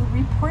 journalists who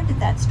reported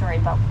that story,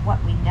 but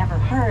what we never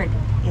heard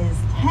is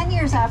 10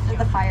 years after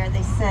the fire,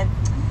 they said,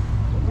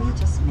 we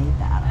just made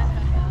that up.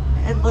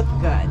 It looked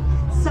good.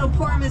 So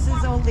poor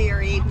Mrs.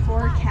 O'Leary,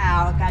 poor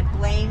cow, got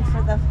blamed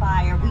for the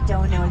fire. We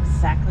don't know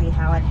exactly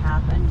how it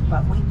happened,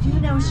 but we do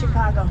know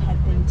Chicago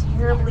had been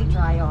terribly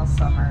dry all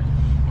summer,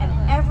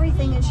 and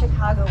everything in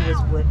Chicago was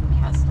wood and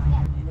cast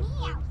iron.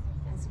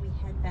 And as we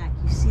head back,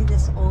 you see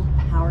this old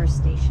power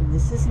station.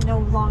 This is no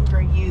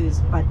longer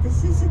used, but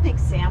this is an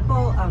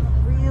example of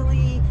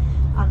really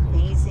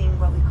amazing,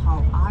 what we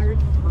call art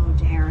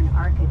moderne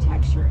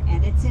architecture,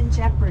 and it's in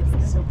jeopardy.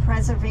 So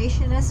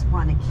preservationists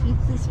want to keep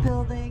this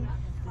building.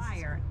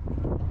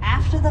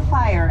 After the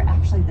fire,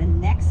 actually the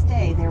next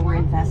day, there were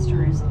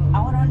investors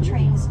out on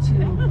trains to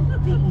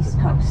the East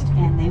Coast,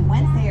 and they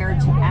went there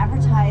to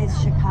advertise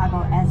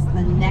Chicago as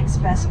the next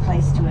best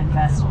place to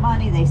invest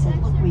money. They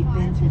said, look, we've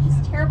been through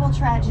this terrible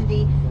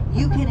tragedy.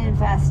 You can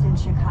invest in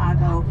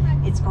Chicago.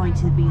 It's going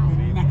to be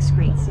the next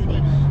great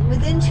city.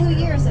 Within 2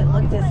 years, it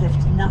looked as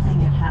if nothing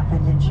had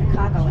happened in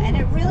Chicago, and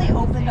it really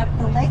opened up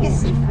the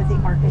legacy for the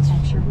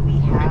architecture we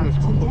have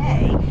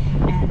today.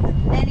 And the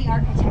many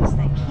architects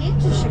that came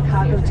to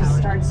Chicago to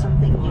start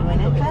something new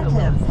and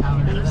inventive.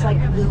 Names like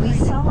Louis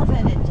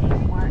Sullivan and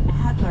Dagmar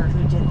Adler,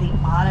 who did the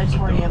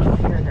Auditorium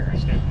Theater.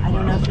 I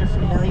don't know if you're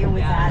familiar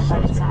with that,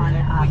 but it's on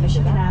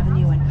Michigan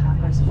Avenue and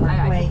Congress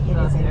Parkway. It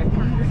is a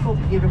beautiful,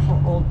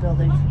 beautiful old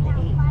building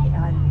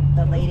from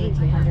the late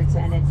 1800s,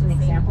 and it's an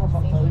example of a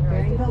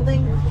load-bearing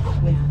building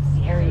with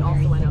very,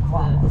 very thick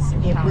walls.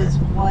 It was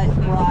what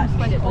brought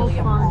people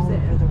from all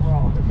over the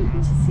world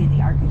to see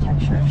the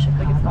architecture of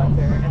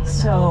Chicago.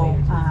 So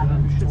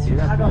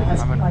Chicago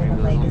has quite a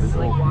legacy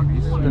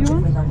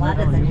with a lot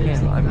of the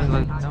music.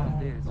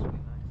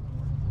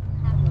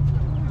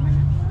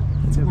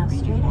 Now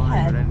straight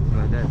ahead,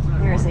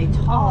 there is a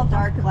tall,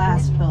 dark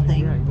glass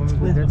building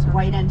with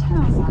white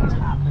antennas on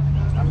top.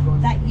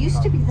 That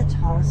used to be the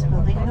tallest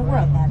building in the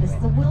world. That is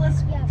the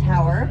Willis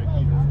Tower,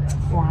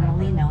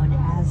 formerly known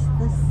as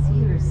the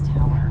Sears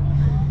Tower,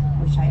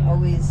 which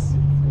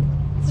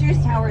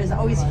Sears Tower is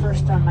always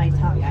first on my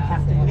tongue. I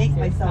have to make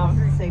myself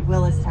say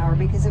Willis Tower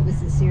because it was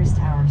the Sears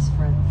Towers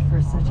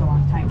for such a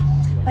long time.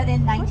 But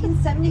in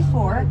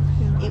 1974,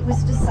 it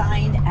was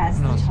designed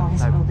as the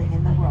tallest building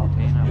in the world.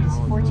 It is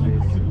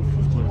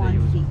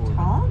 1,451 feet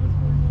tall,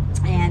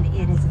 and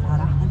it is about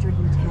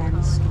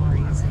 110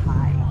 stories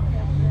high.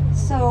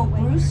 So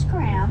Bruce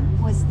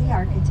Graham was the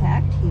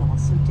architect. He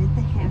also did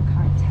the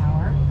Hancock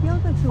Tower.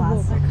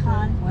 Fazl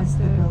Khan was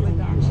the building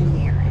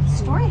engineer. And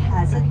story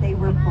has it they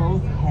were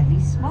both heavy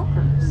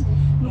smokers.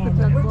 And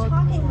we were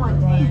talking one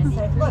day and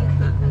said, look,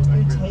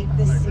 you take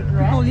the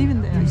cigarette,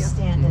 you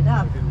stand it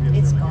up,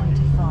 it's going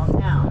to fall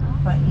down.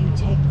 But you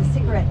take the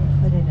cigarette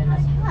and put it in a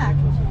pack,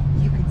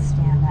 you could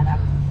stand that up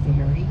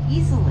very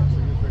easily.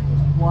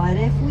 What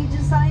if we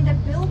designed a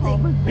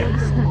building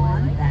based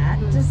on that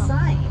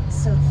design?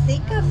 So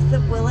think of the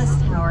Willis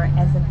Tower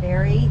as a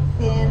very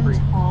thin,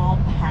 tall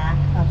pack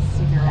of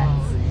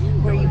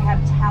cigarettes, where you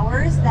have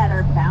towers that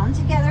are bound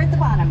together at the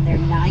bottom. They're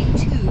 9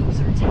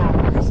 tubes or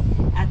towers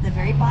at the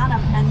very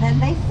bottom, and then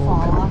they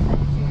fall off at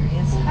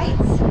various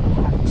heights. So you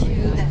have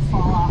 2 that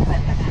fall off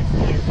at the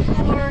 50th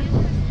floor,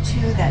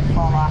 2 that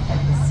fall off at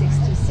the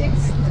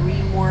 66th,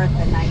 3 more at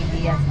the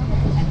 90th,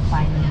 and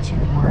finally 2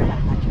 more at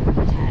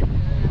 110.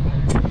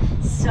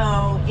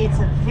 So it's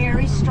a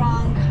very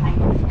strong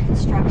kind of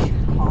construction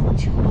called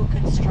tubal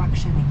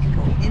construction. It can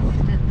go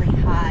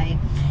infinitely high,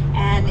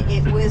 and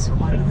it was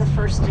one of the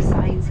first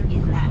designs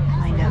in that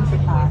kind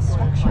of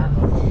structure.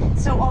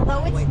 So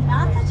although it's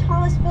not the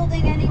tallest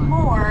building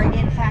anymore,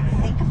 in fact,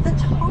 think of the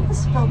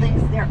tallest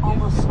buildings, they're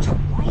almost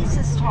twice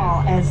as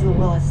tall as the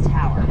Willis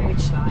Tower,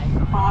 which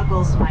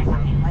boggles my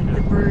mind, like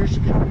the Burj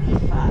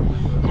Khalifa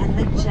and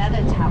the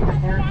Jeddah Tower.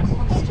 They're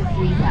close to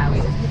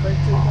 3,000 feet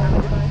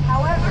tall.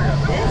 However,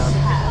 this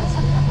has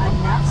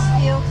enough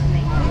steel to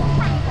make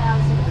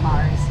 50,000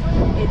 cars.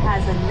 It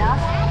has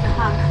enough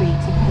concrete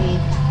to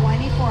pave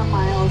 24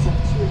 miles of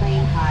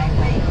 2-lane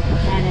highway,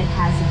 and it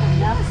has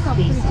enough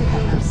space to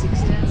cover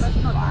 16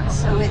 city blocks.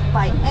 So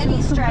by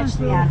any stretch of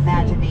the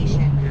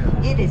imagination,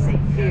 it is a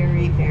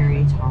very,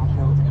 very tall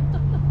building.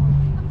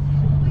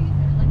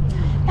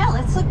 Now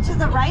let's look to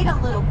the right a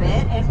little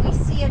bit, and we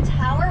see a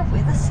tower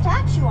with a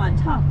statue on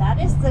top. That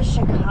is the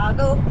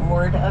Chicago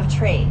Board of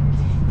Trade.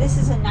 This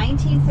is a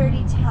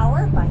 1930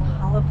 tower by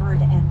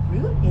Halliburton and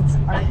Root. It's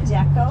Art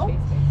Deco.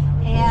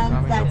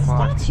 And that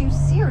statue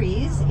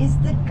Ceres is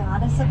the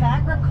goddess of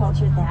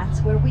agriculture.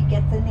 That's where we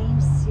get the name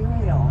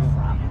cereal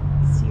from,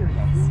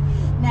 cereals.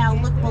 Now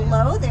look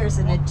below, there's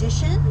an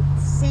addition,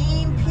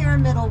 same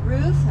pyramidal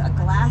roof, a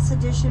glass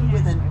addition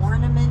with an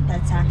ornament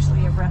that's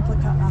actually a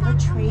replica of a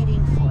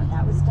trading floor.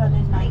 That was done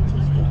in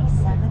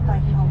 1987 by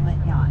Helmut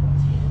Jahn.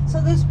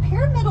 So those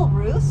pyramidal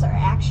roofs are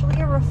actually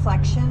a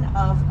reflection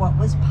of what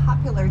was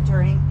popular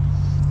during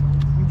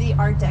the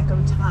Art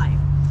Deco time.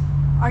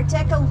 Art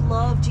Deco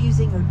loved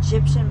using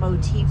Egyptian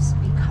motifs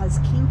because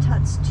King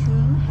Tut's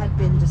tomb had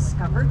been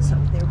discovered, so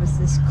there was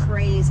this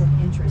craze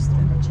and interest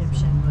in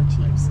Egyptian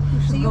motifs.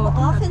 So you will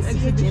often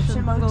see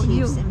Egyptian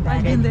motifs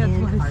embedded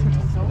in Art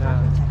Deco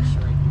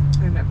architecture.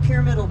 And a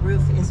pyramidal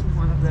roof is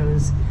one of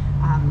those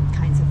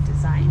kinds of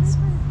designs.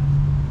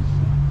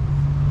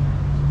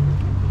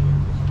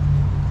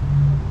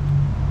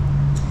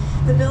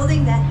 The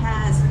building that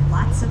has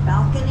lots of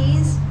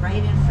balconies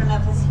right in front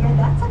of us here,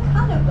 that's a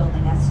condo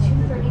building. That's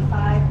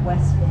 235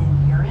 West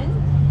Van Buren.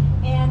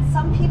 And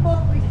some people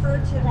refer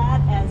to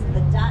that as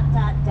the ...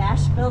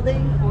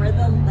 building or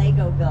the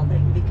Lego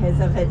building because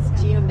of its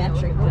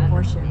geometric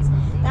proportions.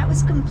 That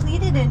was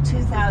completed in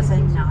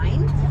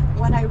 2009.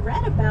 What I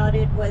read about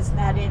it was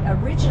that it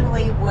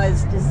originally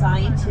was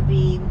designed to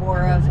be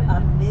more of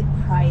a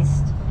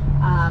mid-priced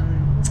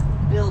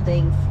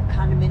building,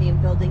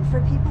 condominium building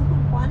for people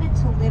who wanted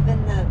to live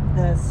in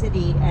the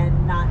city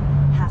and not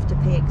have to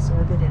pay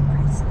exorbitant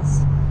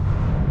prices.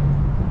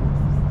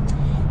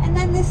 And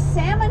then this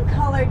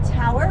salmon-colored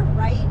tower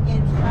right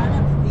in front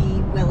of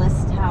the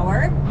Willis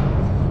Tower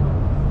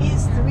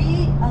is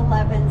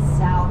 311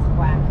 South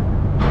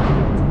Wacker.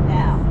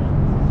 Now,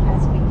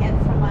 as we get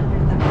from under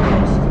the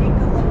bridge, take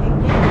a look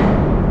again.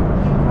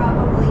 You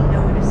probably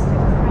noticed the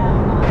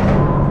crown on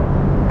top.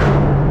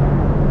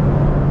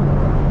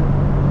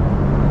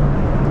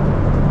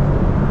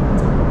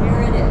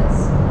 There it is.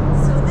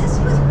 So this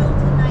was built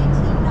in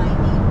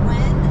 1990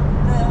 when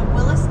the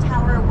Willis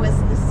Tower was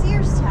the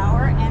Sears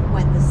Tower and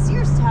when the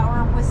Sears Tower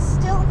was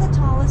still the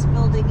tallest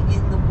building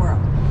in the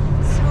world.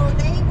 So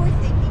they were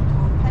thinking,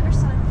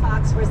 Pedersen and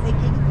Fox were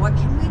thinking, what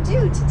can we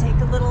do to take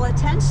a little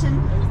attention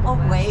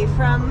away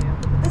from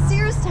the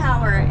Sears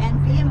Tower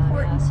and be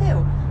important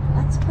too?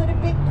 Let's put a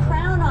big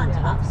crown on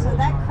top. So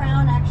that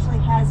crown actually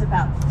has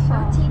about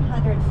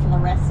 1,300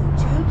 fluorescent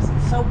tubes.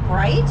 It's so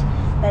bright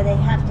that they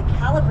have to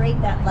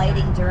calibrate that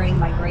lighting during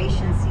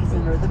migration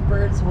season or the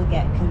birds will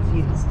get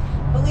confused.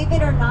 Believe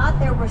it or not,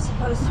 there were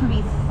supposed to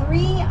be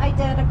 3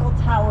 identical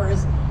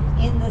towers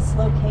in this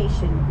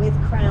location with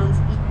crowns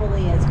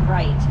equally as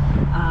bright.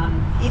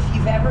 If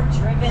you've ever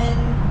driven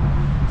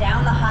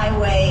down the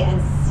highway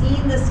and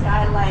seen the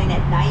skyline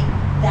at night,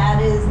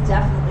 that is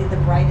definitely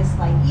the brightest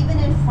light. Even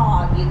in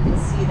fog, you can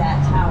see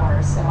that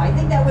tower. So I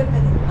think that would have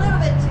been a little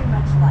bit too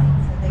much light.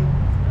 So they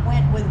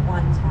went with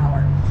one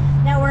tower.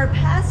 Now we're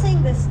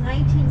passing this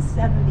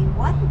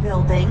 1971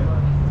 building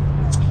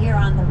here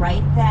on the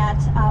right that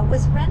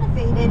was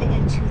renovated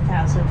in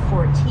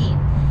 2014.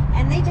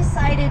 And they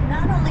decided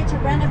not only to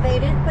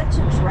renovate it, but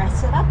to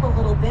dress it up a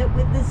little bit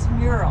with this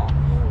mural.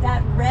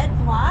 That red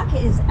block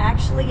is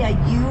actually a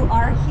 "You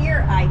Are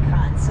Here"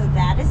 icon. So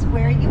that is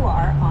where you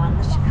are on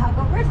the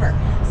Chicago River.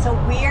 So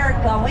we are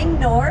going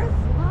north,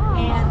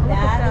 and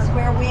that is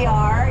where we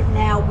are.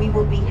 Now we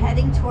will be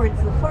heading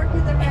towards the fork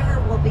of the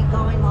river. We'll be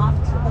going off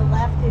to the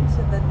left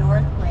into the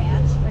north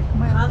branch,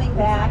 coming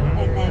back,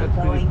 and then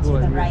going to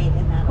the right,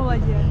 and that'll be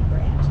the main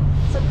branch.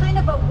 So kind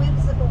of a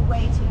whimsical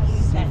way to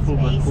use that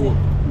space,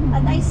 and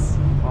a nice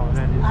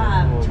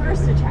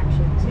tourist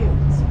attraction too.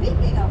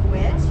 Speaking of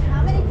which,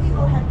 how many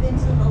people have been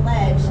to the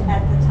ledge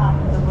at the top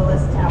of the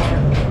Willis Tower?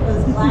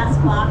 Those glass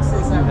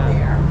boxes up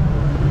there.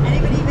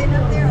 Anybody been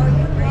up there? Oh,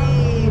 you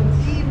brave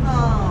people.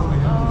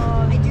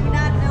 I do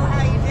not know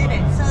how you did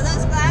it. So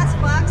those glass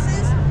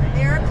boxes,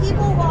 there are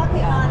people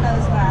walking on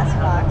those glass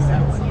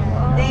boxes.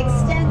 They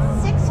extend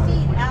 6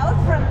 feet out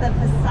from the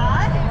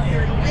facade.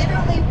 You're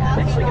literally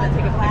walking on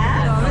the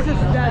glass.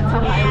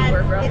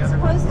 And it's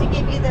supposed to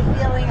give you the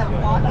feeling of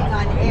walking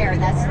on air.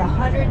 That's the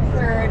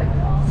 103rd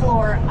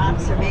floor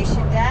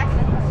observation deck.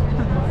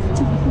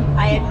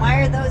 I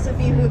admire those of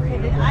you who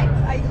could.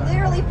 I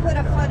literally put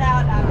a foot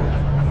out.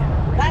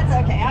 That's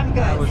okay, I'm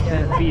good. I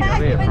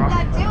could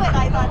not do it.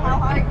 I thought, how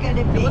hard could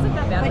it be?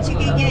 But you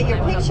can get your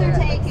picture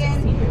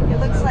taken. It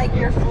looks like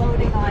you're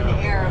floating on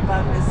air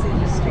above the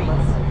city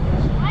streets.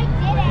 I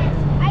did it.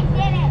 I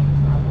did it.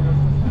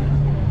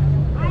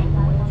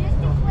 Just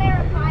to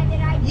clarify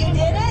that I did it. You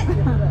did it?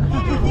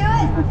 Did you do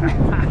it?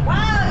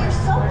 Wow, you're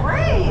so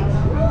brave.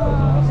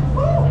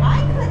 Woo, I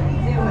couldn't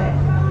do it.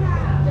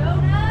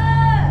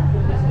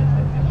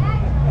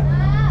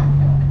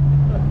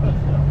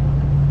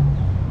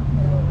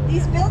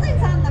 These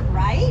buildings on the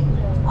right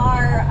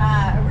are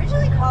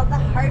originally called the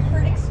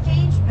Hartford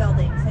Exchange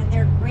buildings, and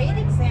they're great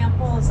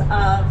examples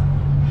of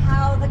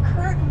how the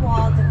curtain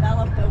wall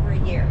developed over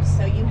years.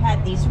 So you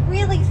had these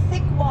really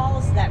thick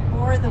walls that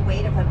bore the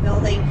weight of a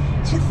building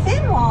to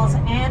thin walls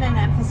and an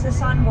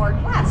emphasis on more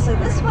glass. So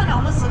this one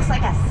almost looks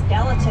like a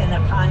skeleton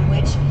upon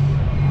which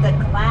the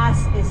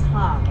glass is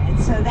hung. And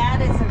so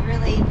that is a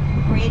really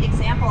great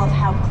example of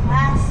how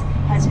glass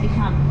has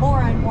become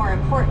more and more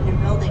important in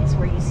buildings,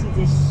 where you see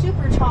these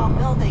super tall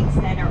buildings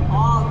that are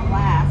all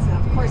glass,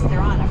 and of course they're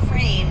on a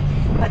frame,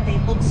 but they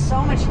look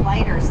so much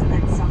lighter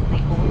than some of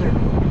the older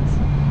buildings.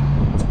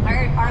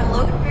 Our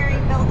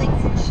load-bearing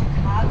buildings in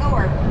Chicago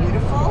are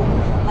beautiful.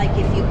 Like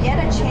if you get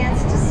a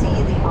chance to see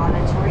the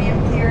Auditorium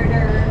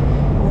Theater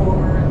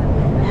or the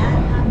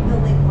Manhattan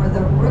Building or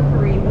the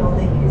Rookery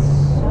Building is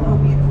so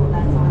beautiful.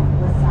 That's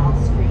on LaSalle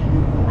Street.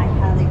 I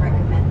highly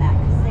recommend that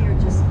because they are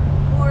just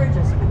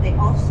gorgeous, but they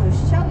also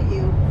show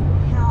you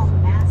how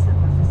massive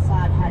a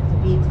facade had to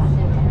be to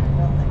hold up the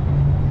building.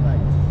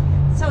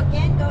 So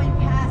again, going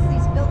past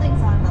these buildings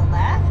on the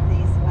left,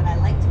 these what I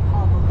like to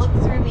call the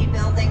look-through-me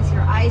buildings,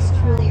 your eyes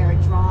truly are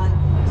drawn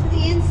to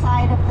the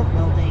inside of the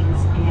buildings,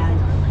 and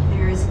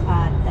there's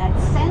that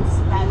sense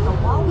that the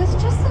wall was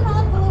just an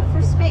envelope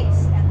for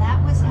space, and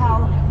that was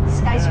how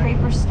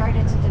skyscrapers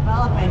started to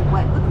develop, and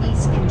what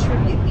East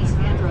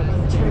Van Dro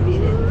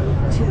contributed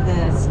to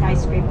the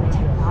skyscraper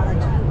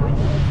technology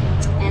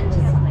and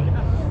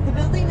design. The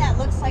building that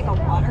looks like a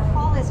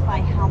waterfall is by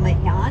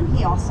Helmut Jahn.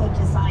 He also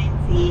designed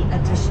the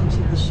addition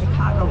to the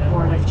Chicago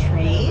Board of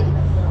Trade.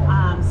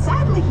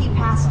 Sadly, he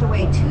passed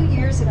away 2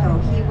 years ago.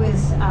 He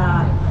was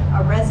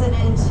a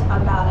resident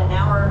about an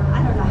hour,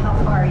 I don't know how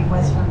far he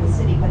was from the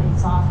city, but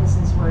his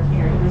offices were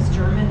here. He was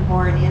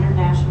German-born,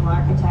 international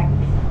architect,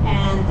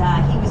 and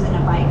he was in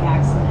a bike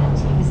accident.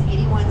 He was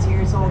 81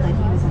 years old, and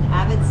he was an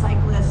avid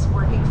cyclist,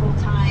 working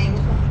full-time,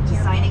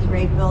 designing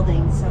great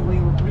buildings, so we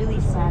were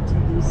really sad to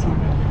lose him.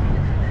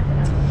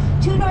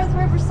 2 North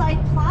Riverside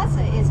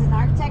Plaza is an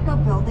Art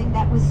Deco building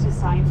that was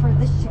designed for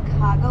the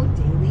Chicago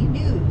Daily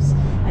News,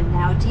 a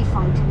now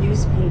defunct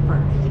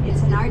newspaper.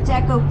 It's an Art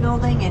Deco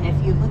building, and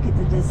if you look at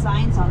the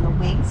designs on the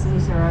wings,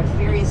 those are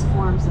various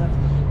forms of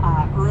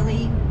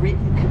early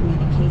written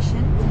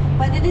communication.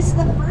 But it is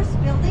the first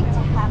building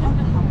to have a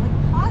public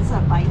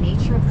plaza by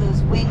nature of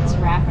those wings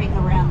wrapping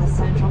around the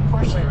central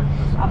portion.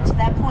 Up to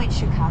that point,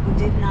 Chicago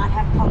did not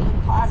have public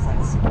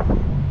plazas.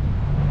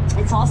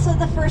 It's also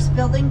the first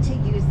building to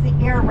use the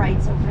air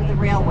rights over the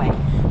railway.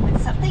 When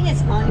something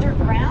is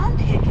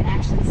underground, it can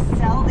actually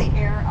sell the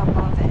air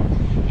above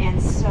it.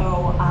 And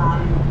so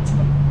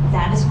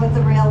that is what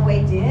the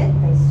railway did.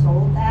 They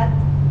sold that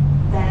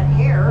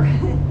air,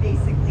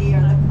 basically,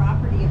 or the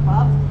property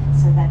above,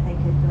 so that they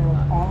could build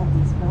all of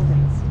these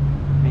buildings.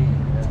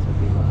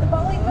 The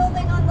Boeing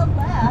building on the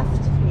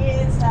left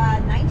is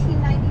a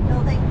 1990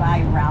 building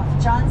by Ralph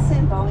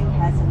Johnson. Boeing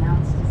has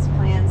announced its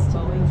plans to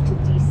move to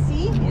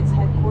DC, its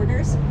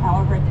headquarters.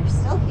 However, they're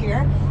still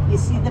here. You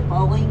see the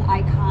Boeing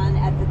icon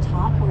at the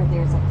top where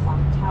there's a clock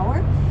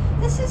tower.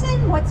 This is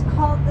in what's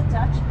called the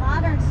Dutch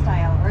modern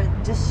style, or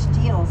de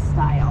Stijl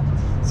style.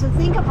 So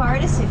think of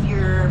artists, if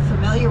you're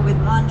familiar with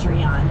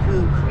Mondrian,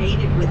 who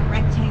created with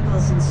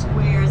rectangles and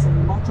squares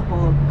and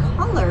multiple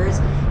colors.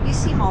 You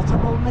see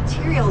multiple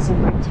materials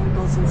and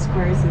rectangles and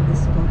squares in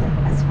this building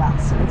as well.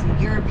 So it's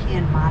a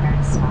European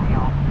modern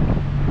style.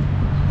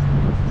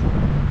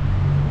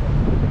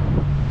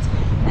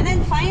 And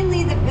then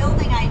finally, the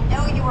building I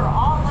know you were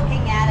all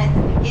looking at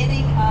the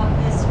beginning of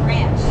this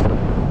ranch.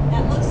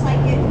 That looks like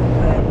it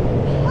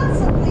could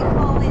possibly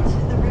fall into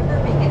the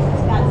river because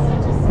it's got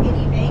such a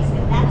skinny base,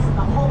 and that's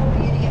the whole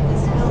beauty of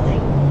this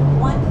building.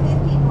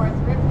 150 North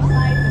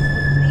Riverside was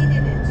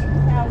completed in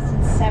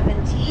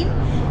 2017,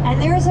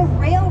 and there's a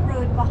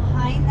railroad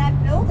behind that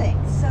building.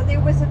 So there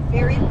was a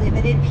very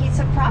limited piece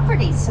of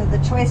property. So the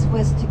choice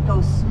was to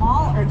go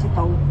small or to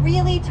go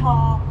really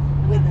tall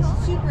with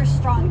a super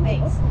strong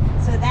base.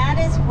 So that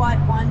is what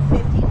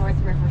 150 North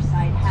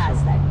Riverside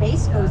has. That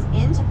base goes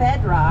into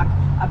bedrock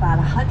about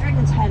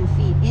 110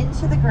 feet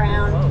into the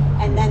ground,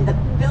 and then the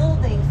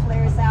building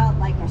flares out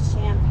like a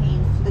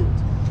champagne flute.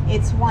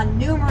 It's won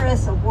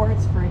numerous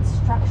awards for its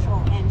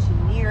structural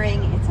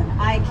engineering. It's an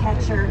eye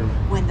catcher.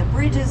 When the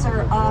bridges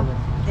are up,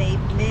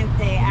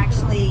 they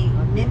actually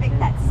mimic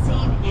that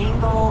same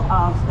angle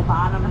of the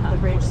bottom of the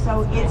bridge.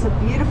 So it's a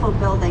beautiful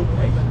building.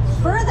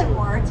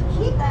 Furthermore, to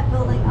keep that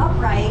building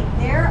upright,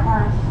 there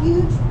are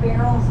huge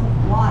barrels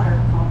of water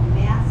called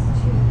mass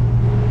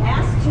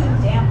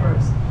tube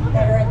dampers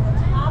that are at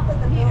the top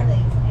of the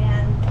buildings.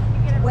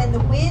 And when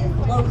the wind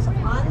blows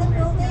upon the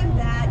building,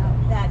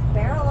 that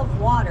barrel of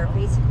water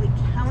basically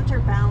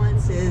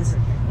counterbalances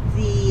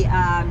the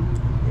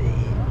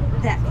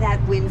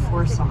that wind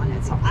force on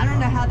it. So I don't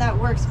know how that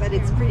works, but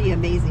it's pretty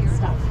amazing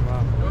stuff.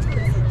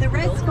 The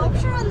red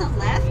sculpture on the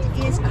left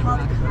is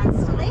called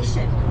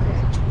Constellation.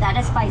 That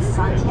is by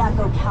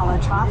Santiago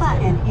Calatrava,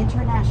 an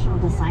international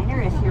designer.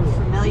 If you're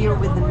familiar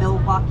with the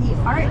Milwaukee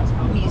Art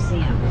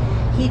Museum,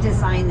 he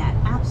designed that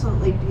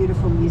absolutely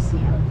beautiful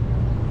museum.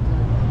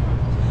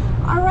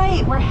 All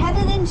right, we're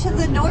headed into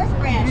the North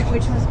Branch,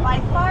 which was by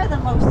far the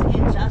most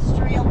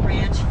industrial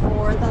branch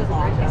for the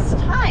longest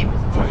time.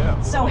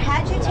 So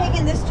had you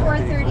taken this tour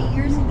 30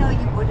 years ago,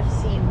 you would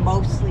have seen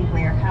mostly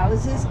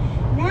warehouses.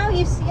 Now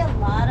you see a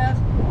lot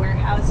of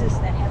warehouses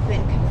that have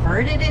been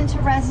converted into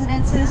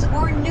residences, or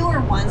more newer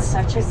ones,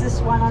 such as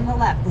this one on the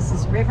left. This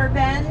is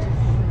Riverbend.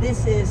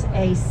 This is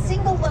a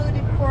single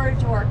loaded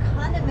corridor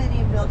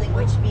condominium building,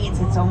 which means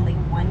it's only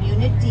 1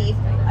 unit deep.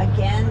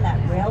 Again, that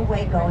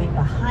railway going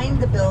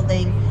behind the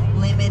building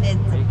limited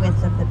the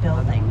width of the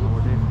building.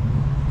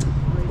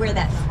 Where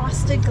that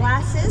frosted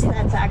glass is,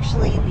 that's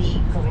actually the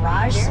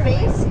garage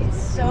space.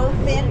 It's so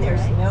thin,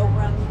 there's no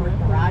room for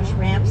garage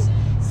ramps.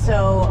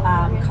 So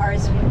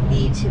cars would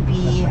need to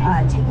be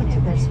taken to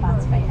their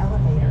spots by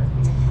elevator.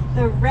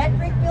 The red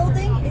brick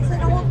building is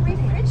an old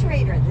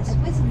refrigerator. This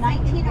was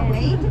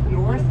 1908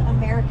 North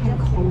American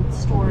Cold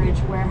Storage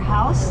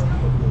Warehouse.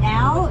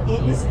 Now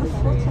it is the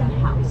Fulton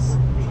House.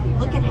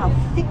 Look at how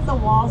thick the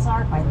walls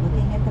are by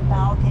looking at the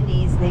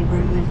balconies. They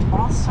removed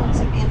all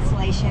sorts of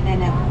insulation,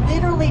 and it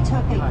literally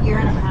took a year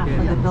and a half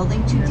for the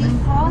building to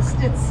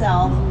defrost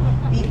itself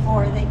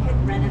before they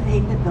could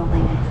renovate the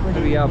building and put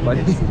it in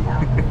windows and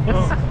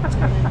balconies.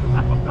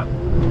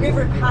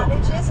 River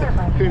Cottages are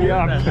by These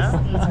are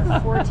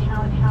 4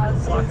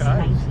 townhouses,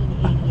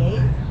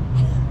 1988.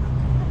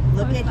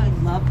 Look at, I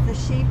love the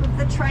shape of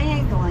the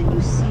triangle, and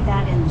you see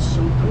that in the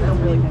shape of the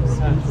window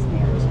space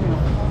there too.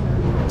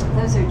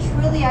 Those are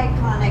truly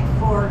iconic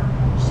for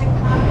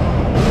Chicago.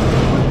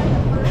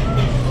 One of the first to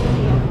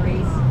really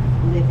embrace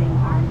living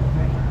on the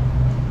river.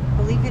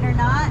 Believe it or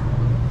not,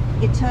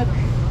 it took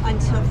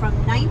until from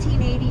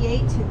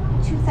 1988 to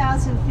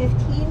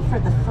 2015 for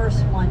the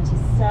first one to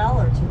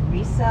sell or to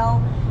resell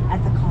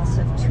at the cost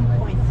of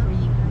 $2.3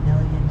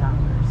 million.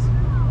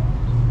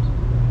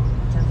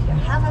 So if you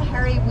have a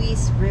Harry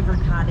Weiss river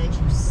cottage,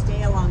 you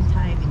stay a long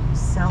time and you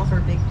sell for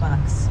big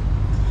bucks.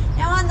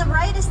 Now on the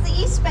right is the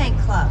East Bank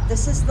Club.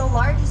 This is the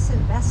largest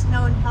and best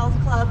known health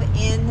club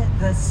in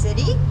the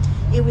city.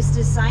 It was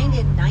designed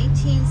in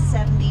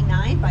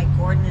 1979 by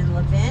Gordon and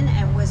Levin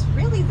and was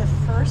really the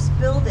first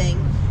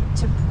building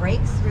to break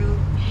through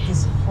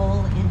this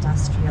whole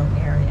industrial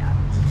area.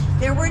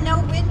 There were no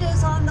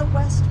windows on the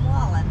west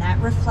wall, and that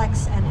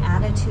reflects an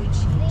attitude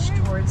change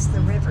towards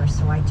the river.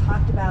 So I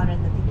talked about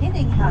in the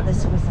beginning how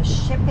this was a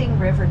shipping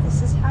river.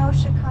 This is how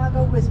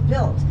Chicago was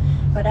built.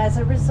 But as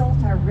a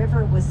result, our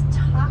river was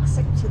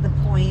toxic to the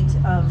point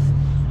of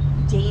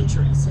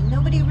dangerous, and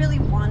nobody really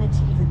wanted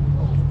to even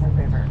look at the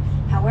river.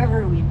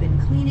 However, we've been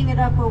cleaning it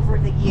up over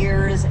the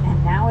years,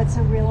 and now it's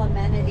a real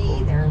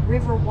amenity. There are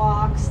river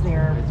walks,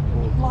 there are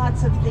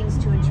lots of things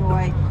to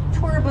enjoy.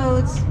 Tour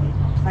boats,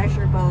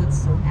 pleasure boats,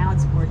 so now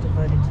it's more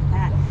devoted to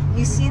that.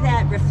 You see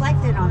that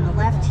reflected on the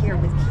left here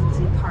with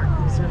Kingsley Park.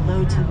 Those are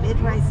low to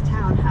mid-rise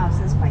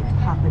townhouses by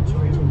Papa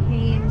George and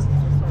Hames,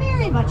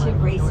 very much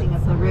embracing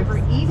of the river,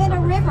 even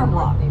a river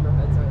walk.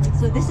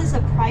 So this is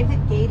a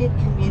private gated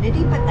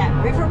community, but that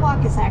river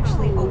walk is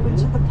actually open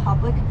to the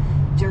public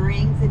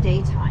during the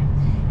daytime.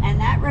 And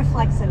that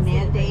reflects a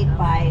mandate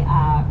by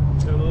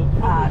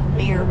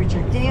Mayor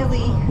Richard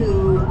Daley,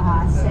 who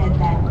said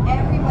that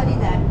everybody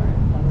that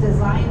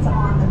designs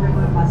on the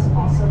river must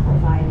also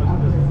provide a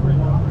river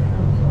walk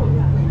for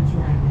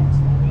enjoyment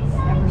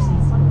ever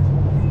since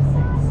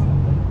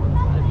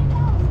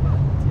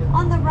 1986.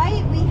 On the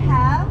right, we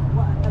have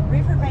the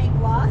Riverbank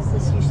Lofts.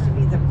 This used to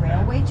be the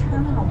Railway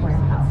Terminal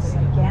Warehouse.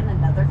 Again,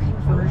 another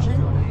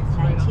conversion,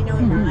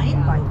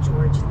 1909 by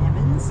George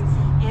Nimmons.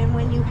 And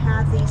when you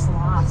have these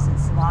lofts,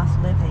 it's loft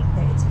living.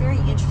 It's very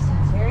interesting.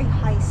 Very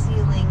high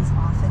ceilings,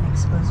 often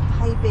exposed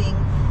piping,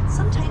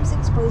 sometimes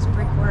exposed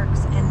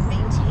brickworks, and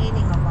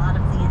maintaining a lot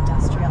of the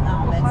industrial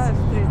elements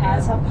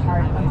as a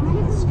part of the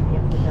history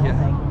of the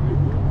building.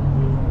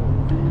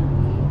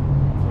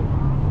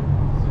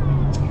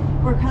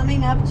 We're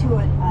coming up to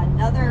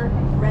another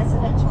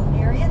residential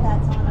area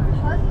that's on a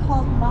park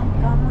called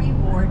Montgomery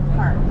Ward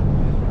Park.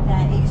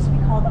 That it used to be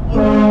called Erie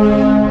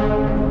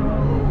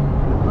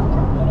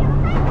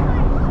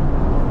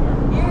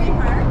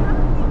Park.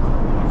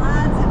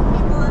 Lots of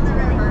people on the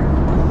river.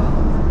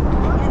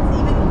 It gets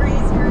even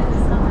crazier in the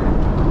summer.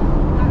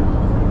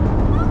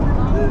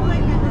 Oh my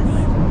goodness.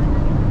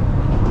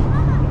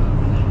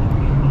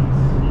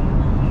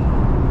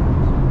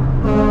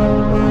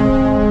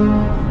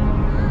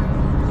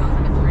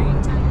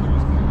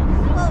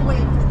 We'll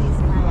wait for these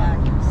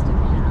kayakers to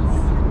pass.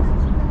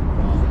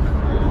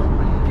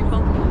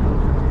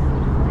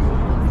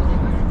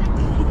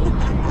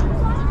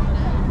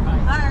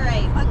 All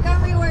right,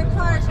 Montgomery Ward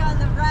Park on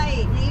the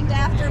right, named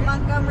after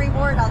Montgomery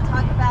Ward. I'll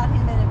talk about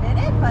him in a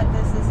minute, but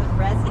this is a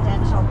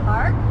residential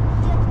park.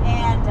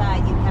 And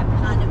you have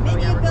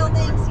condominium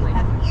buildings, you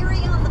have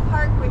Erie on the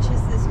park, which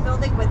is this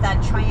building with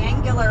that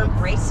triangular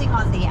bracing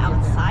on the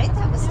outside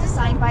that was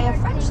designed by a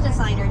French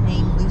designer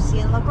named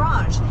Lucien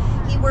Lagrange.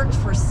 He worked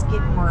for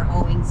Skidmore,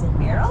 Owings and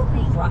Merrill,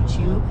 who brought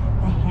you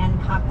the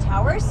Hancock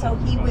Tower, so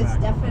he was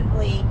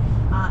definitely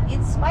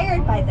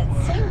inspired by that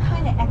same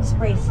kind of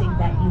X-bracing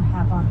that you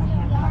have on the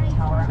Hancock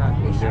Tower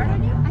on Richard.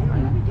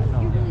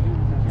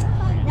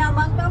 Now,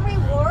 Montgomery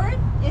Ward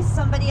is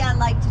somebody I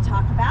like to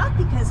talk about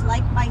because,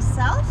 like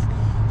myself,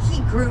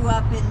 he grew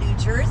up in New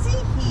Jersey.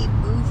 He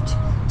moved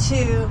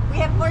to, we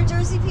have more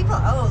Jersey people?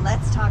 Oh,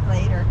 let's talk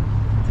later.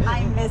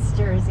 I miss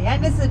Jersey. I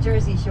miss the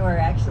Jersey Shore,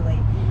 actually.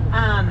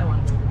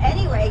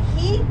 Anyway,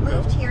 he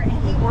moved here and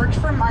he worked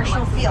for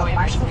Marshall Field.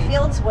 Marshall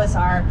Fields was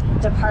our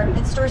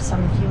department store.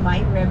 Some of you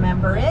might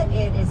remember it.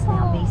 It is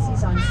now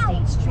Macy's on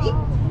State Street.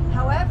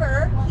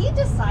 However, he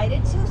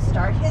decided to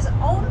start his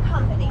own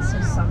company. So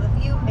some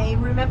of you may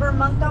remember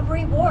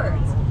Montgomery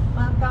Ward's.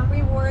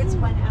 Montgomery Ward's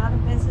went out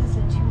of business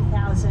in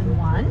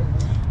 2001,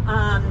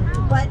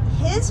 but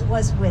his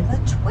was with a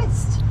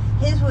twist.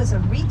 His was a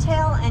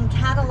retail and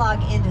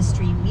catalog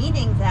industry,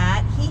 meaning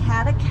that he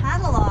had a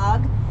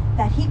catalog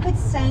that he could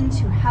send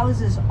to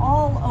houses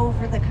all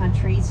over the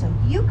country, so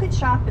you could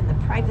shop in the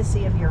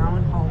privacy of your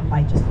own home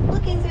by just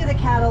looking through the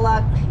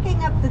catalog,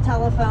 picking up the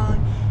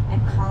telephone,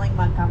 and calling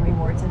Montgomery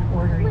Ward's and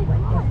ordering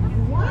whatever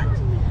you want.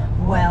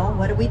 Well,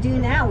 what do we do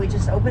now? We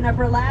just open up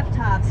our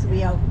laptops,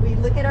 we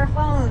look at our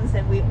phones,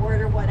 and we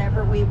order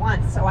whatever we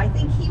want. So I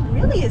think he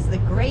really is the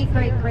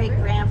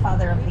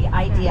great-great-great-grandfather of the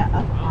idea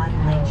of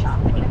online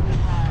shopping.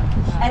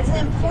 As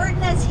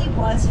important as he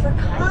was for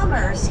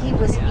commerce, he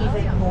was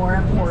even more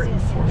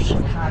important for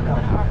Chicago.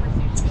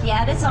 He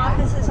had his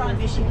offices on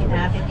Michigan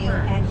Avenue,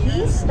 and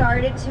he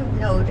started to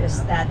notice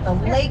that the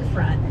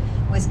lakefront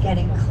was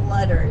getting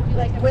cluttered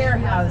with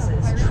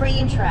warehouses,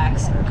 train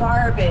tracks,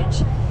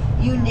 garbage,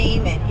 you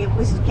name it. It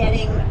was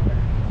getting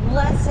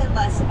less and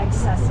less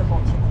accessible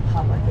to the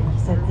public. And he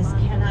said, this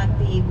cannot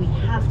be, we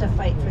have to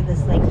fight for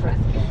this lakefront.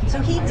 So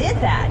he did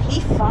that.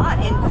 He fought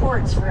in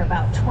courts for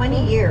about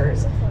 20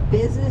 years.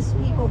 Business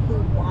people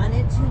who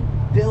wanted to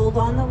build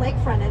on the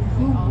lakefront and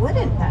who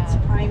wouldn't, that's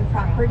prime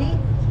property.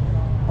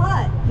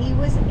 But he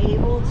was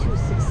able to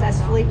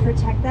successfully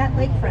protect that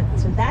lakefront.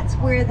 So that's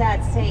where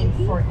that saying,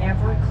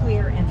 forever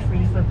clear and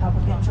free for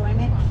public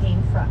enjoyment,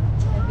 came from.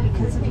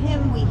 Because of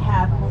him, we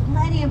have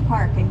Millennium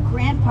Park and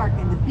Grant Park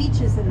and the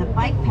beaches and the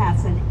bike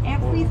paths and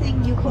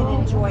everything you can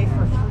enjoy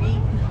for free.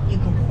 You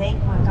can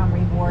thank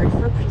Montgomery Ward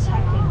for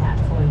protecting that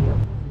for you.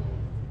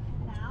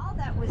 Now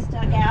that was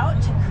dug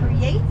out to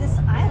create this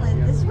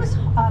island. This was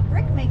a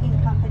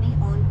brick-making company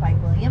owned by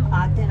William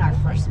Ogden, our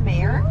first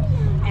mayor,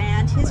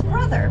 and his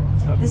brother.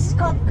 This is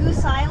called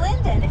Goose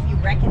Island, and if you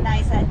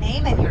recognize that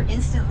name and you're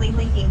instantly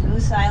thinking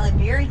Goose Island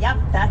beer, yep,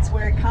 that's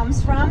where it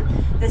comes from.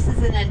 This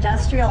is an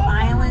industrial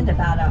island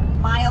about a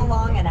mile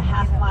long and a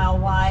half-mile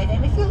wide,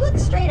 and if you look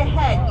straight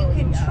ahead, you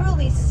can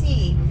truly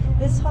see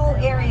this whole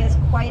area is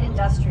quite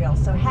industrial.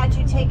 So had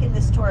you taken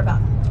this tour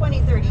about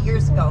 20, 30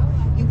 years ago,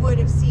 you would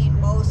have seen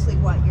mostly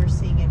what you're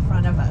seeing in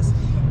front of us.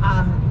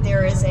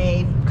 There is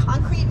a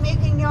concrete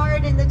making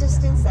yard in the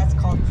distance that's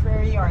called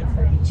Prairie Yard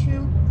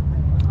 32.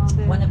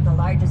 One of the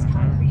largest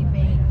concrete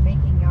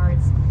making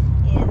yards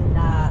in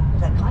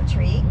the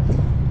country.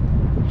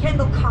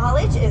 Kendall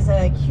College is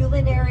a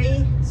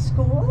culinary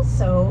school,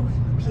 so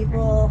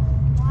people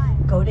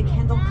go to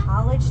Kendall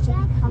College to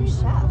become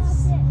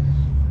chefs.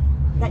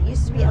 That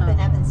used to be up in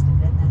Evanston,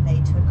 and then they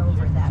took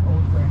over that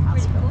old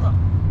warehouse building.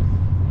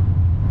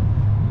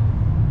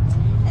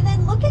 And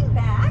then looking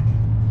back,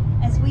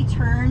 as we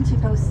turn to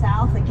go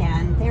south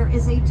again, there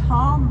is a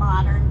tall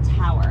modern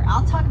tower.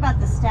 I'll talk about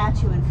the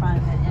statue in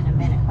front of it in a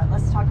minute, but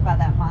let's talk about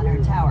that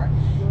modern tower.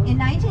 In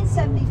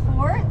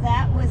 1974,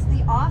 that was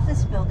the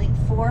office building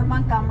for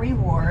Montgomery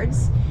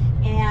Ward's,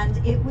 and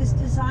it was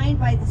designed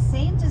by the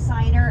same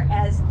designer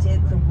as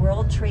did the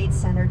World Trade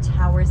Center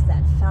towers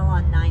that fell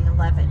on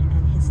 9/11,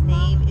 and his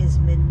name is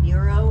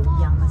Minoru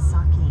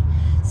Yamasaki.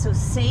 So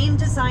same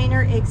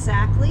designer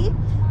exactly.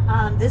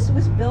 This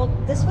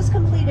was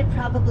completed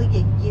probably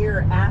a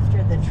year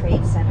after the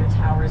Trade Center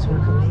towers were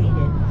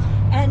completed.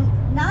 And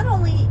not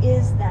only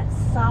is that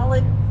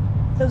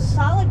those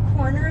solid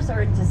corners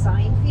are a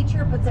design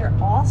feature, but they're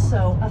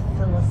also a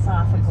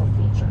philosophical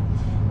feature.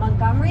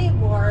 Montgomery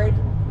Ward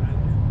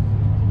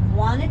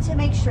wanted to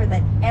make sure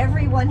that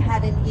everyone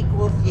had an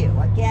equal view.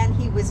 Again,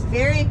 he was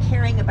very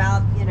caring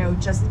about,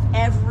 just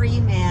every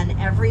man,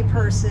 every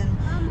person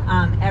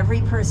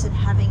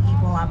having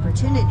equal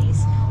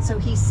opportunities. So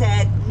he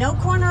said, no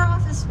corner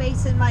office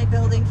space in my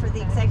building for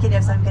the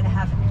executives. I'm going to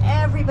have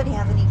everybody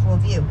have an equal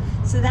view.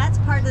 So that's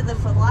part of the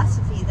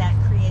philosophy that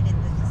created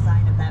the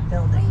design of that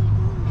building.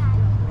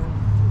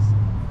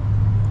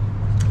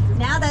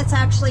 Now that's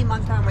actually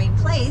Montgomery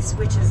Place,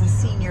 which is a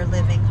senior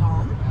living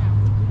home.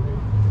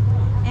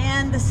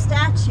 And the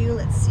statue,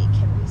 let's see,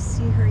 can we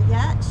see her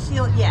yet?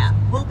 Yeah,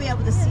 we'll be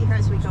able to see her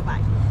as we go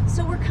by.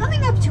 So we're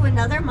coming up to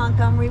another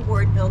Montgomery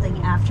Ward building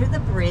after the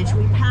bridge.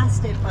 We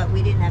passed it, but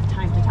we didn't have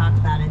time to talk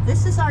about it.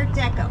 This is Art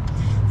Deco.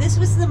 This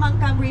was the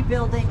Montgomery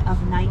building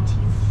of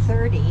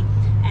 1930,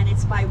 and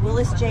it's by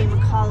Willis J.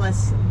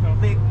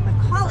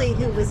 Macaulay,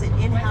 who was an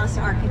in-house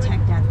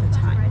architect at the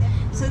time.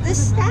 So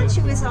this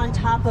statue is on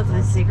top of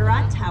a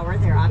ziggurat tower.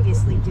 They're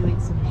obviously doing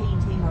some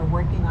painting or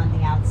working on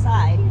the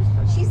outside.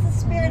 She's the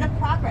spirit of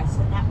progress,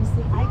 and that was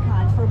the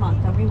icon for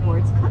Montgomery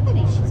Ward's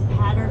company. She's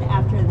patterned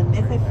after the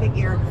mythic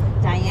figure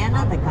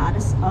Diana, the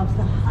goddess of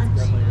the hunt.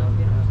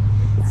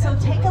 So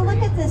take a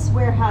look at this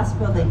warehouse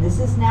building. This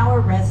is now a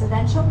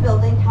residential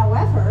building.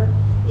 However,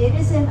 it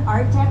is in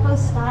Art Deco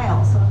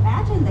style. So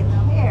imagine the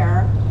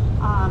care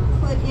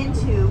put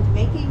into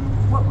making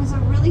what was a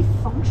really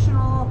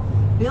functional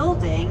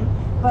building,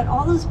 but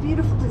all those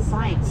beautiful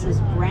designs, those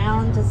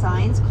brown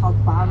designs called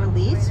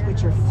bas-reliefs,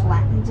 which are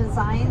flattened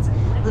designs,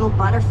 little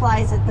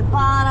butterflies at the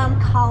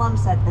bottom,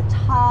 columns at the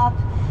top,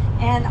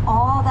 and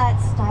all that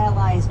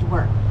stylized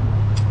work.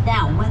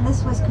 Now, when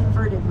this was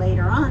converted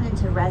later on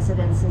into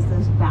residences,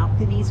 those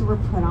balconies were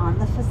put on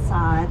the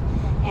facade,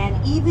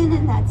 and even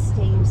in that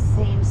same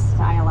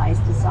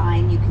stylized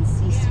design, you can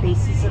see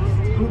spaces of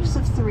groups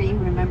of 3.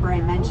 Remember, I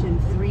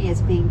mentioned 3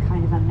 as being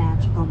kind of a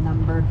magical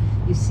number.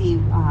 You see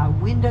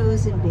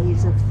windows in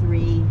bays of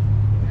 3.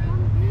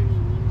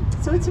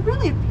 So it's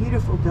really a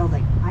beautiful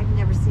building. I've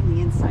never seen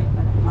the inside,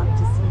 but I'd love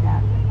to see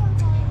that.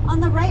 On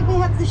the right, we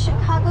have the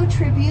Chicago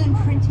Tribune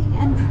Printing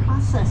and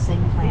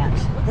Processing Plant.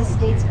 This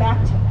dates back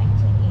to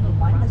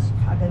 1981. The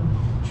Chicago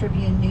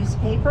Tribune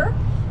newspaper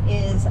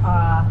is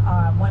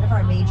one of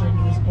our major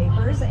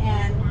newspapers,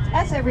 and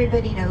as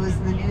everybody knows,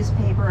 the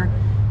newspaper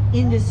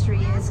industry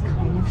is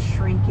kind of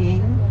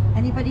shrinking.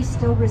 Anybody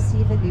still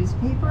receive a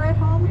newspaper at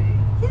home?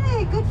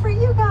 Yay, good for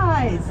you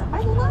guys.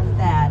 I love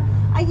that.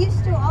 I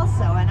used to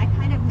also, and I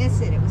kind of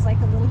miss it. It was like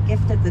a little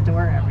gift at the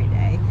door every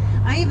day.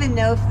 I don't even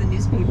know if the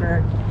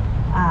newspaper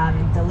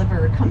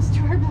deliverer comes to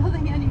our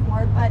building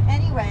anymore, but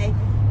anyway,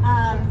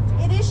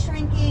 it is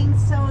shrinking,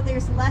 so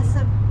there's less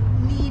of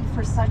need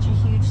for such a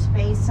huge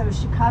space. So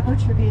Chicago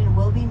Tribune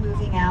will be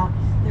moving out.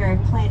 They're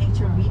planning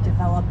to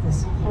redevelop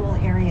this whole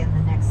area in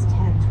the next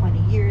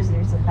 10-20 years.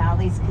 There's a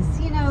Bally's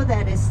Casino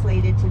that is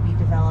slated to be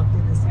developed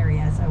in this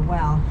area as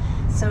well.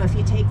 So if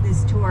you take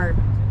this tour,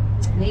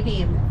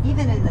 maybe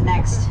even in the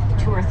next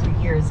 2 or 3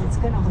 years, it's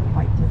going to look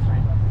quite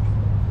different.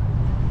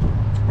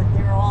 But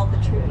there are all the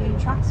Tribune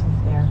trucks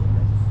right there.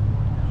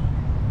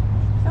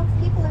 So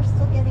people are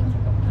still getting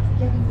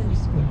the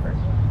newspaper.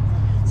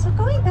 So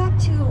going back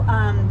to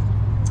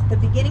the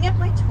beginning of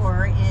my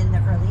tour in the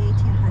early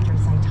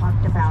 1800s, I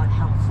talked about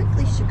how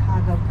quickly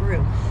Chicago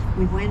grew.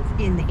 We went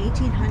in the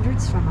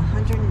 1800s from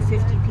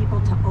 150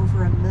 people to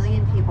over 1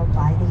 million people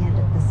by the end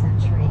of the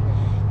century.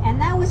 And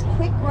that was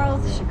quick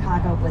growth.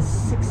 Chicago was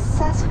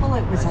successful.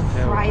 It was a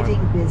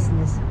thriving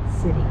business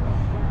city.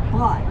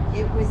 But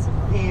it was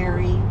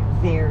very,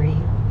 very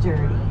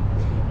dirty.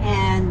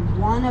 And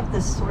one of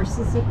the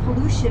sources of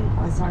pollution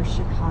was our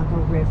Chicago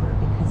River,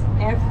 because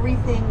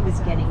everything was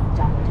getting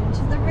dumped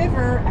into the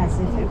river as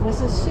if it was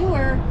a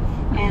sewer,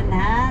 and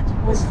that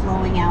was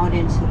flowing out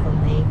into the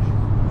lake.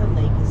 The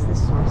lake is the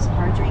source of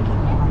our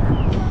drinking water.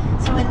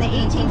 So in the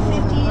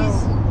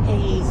 1850s,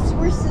 a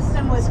sewer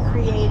system was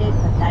created,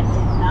 but that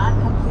did not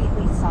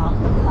completely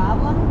solve the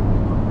problem.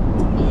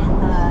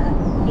 In the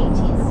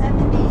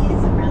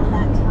 1870s, around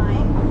that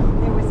time,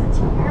 there was a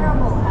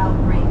terrible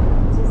outbreak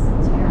of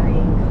dysentery,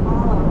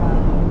 cholera,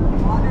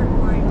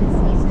 waterborne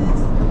diseases.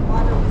 The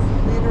water was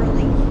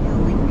literally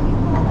killing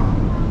people.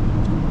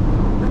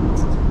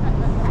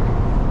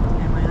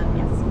 Am I on?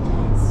 Yes.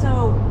 So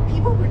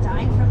people were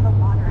dying from the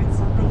water, and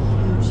something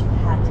huge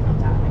had to be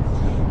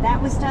done.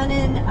 That was done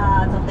in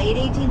the late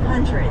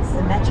 1800s.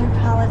 The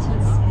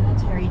Metropolitan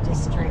Sanitary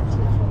District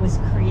was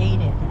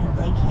created, and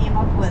they came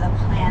up with a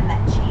plan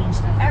that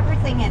changed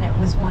everything, and it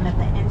was one of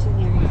the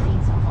engineering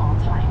feats of all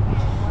time.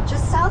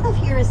 Just south of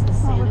here is the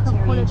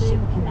Sanitary and Ship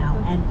Canal,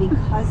 and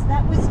because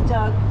that was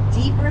dug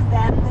deeper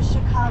than the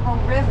Chicago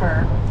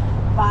River,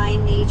 by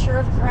nature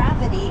of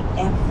gravity,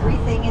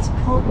 everything is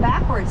pulled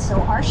backwards.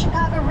 So our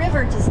Chicago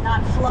River does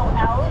not flow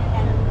out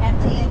and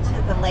empty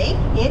into the lake.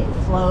 It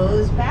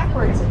flows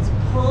backwards. It's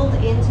pulled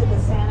into the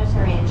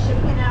Sanitary and Ship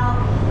Canal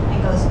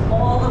and goes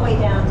all the way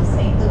down to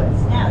St.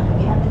 Louis. Now, do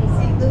we have any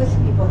St. Louis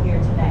people here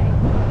today?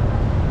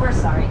 We're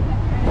sorry.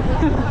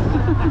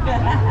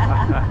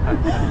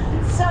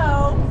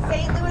 So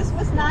St. Louis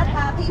was not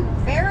happy,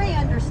 very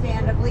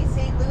understandably.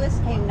 St. Louis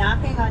came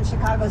knocking on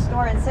Chicago's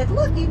door and said,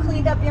 look, you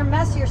cleaned up your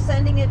mess, you're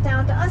sending it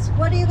down to us.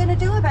 What are you going to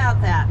do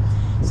about that?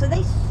 So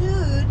they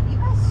sued, you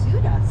guys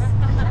sued us.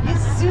 You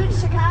sued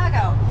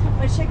Chicago.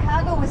 But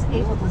Chicago was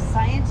able to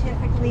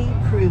scientifically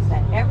prove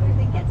that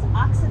everything gets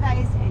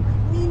oxidized and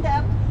cleaned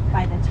up.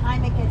 By the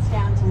time it gets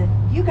down to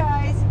you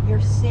guys,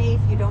 you're safe.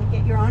 You don't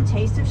get your own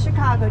taste of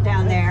Chicago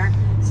down there.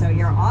 So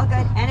you're all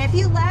good. And if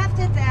you laughed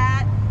at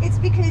that, it's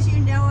because you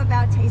know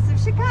about Taste of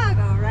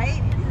Chicago,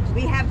 right?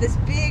 We have this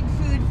big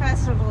food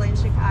festival in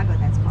Chicago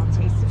that's called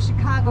Taste of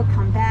Chicago.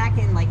 Come back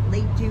in like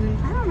late June.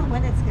 I don't know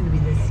when it's going to be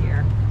this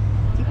year.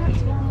 Do you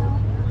guys know?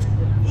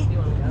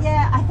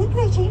 Yeah, I think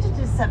they changed it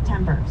to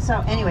September.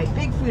 So anyway,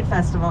 big food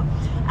festival.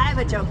 I have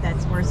a joke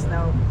that's worse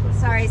though.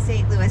 Sorry,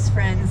 St. Louis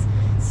friends.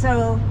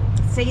 So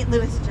St.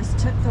 Louis just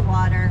took the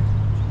water,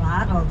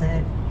 bottled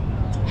it,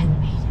 and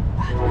made it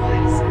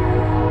Budweiser.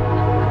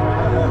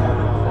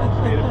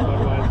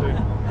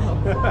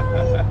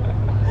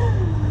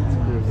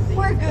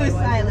 We're Goose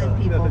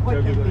Island people.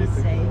 What can we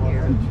say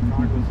here?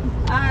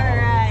 All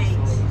right.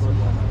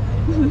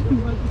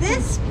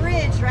 This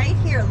bridge right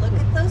here, look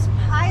at those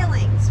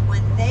pilings.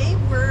 When they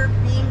were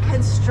being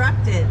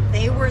constructed,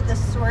 they were the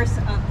source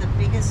of the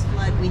biggest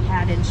flood we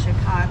had in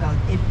Chicago.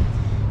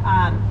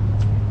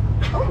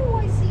 Oh,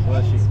 I see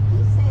eggs,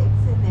 geese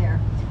eggs in there.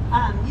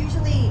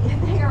 Usually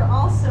they are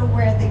also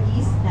where the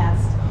geese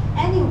nest.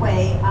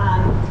 Anyway,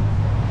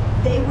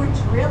 they were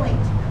drilling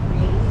to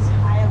create these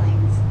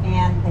pilings,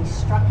 and they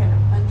struck an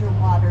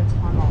underwater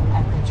tunnel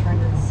at the turn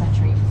of the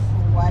century,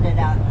 flooded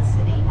out the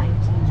city in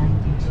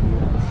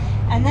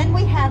 1992. And then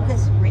we have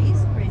this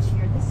raised bridge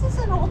here. This is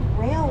an old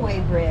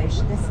railway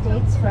bridge. This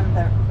dates from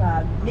the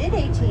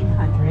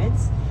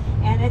mid-1800s,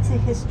 and it's a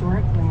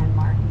historic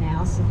landmark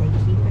now, so they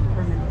keep it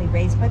permanently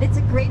raised. But it's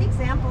a great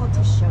example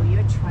to show you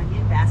a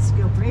trunnion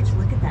bascule bridge.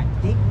 Look at that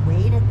big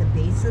weight at the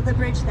base of the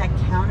bridge that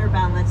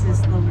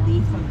counterbalances the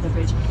leaf of the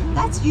bridge.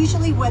 That's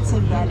usually what's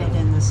embedded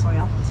in the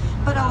soil.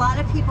 But a lot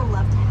of people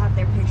love to have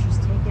their pictures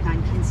taken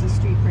on Kinsey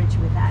Street Bridge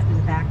with that in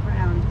the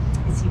background.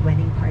 I see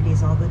wedding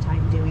parties all the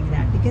time doing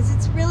that because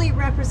it's really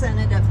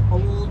representative of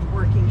old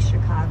working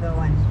Chicago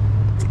and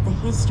the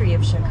history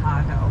of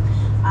Chicago.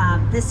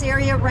 This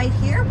area right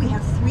here, we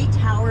have 3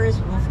 towers.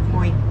 Wolf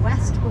Point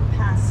West, we're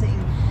passing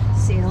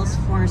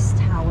Salesforce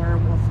Tower,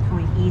 Wolf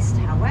Point East.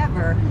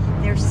 However,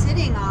 they're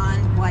sitting on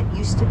what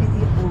used to be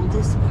the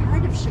oldest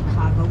part of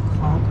Chicago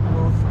called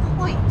Wolf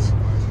Point.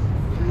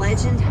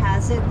 Legend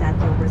has it that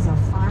there was a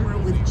farmer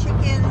with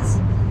chickens,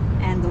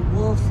 and the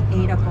wolf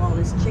ate up all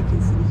his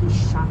chickens and he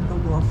shot the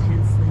wolf,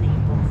 hence the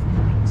name Wolf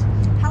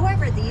Point.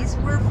 However, these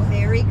were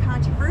very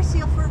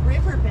controversial for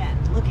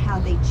Riverbend. Look how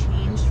they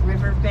changed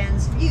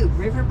Riverbend's view.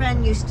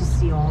 Riverbend used to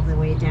see all the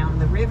way down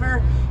the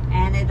river,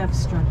 and it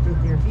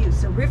obstructed their view.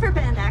 So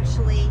Riverbend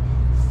actually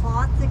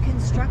fought the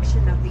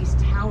construction of these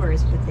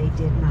towers, but they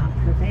did not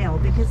prevail,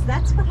 because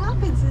that's what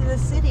happens in the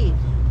city.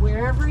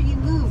 Wherever you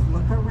move,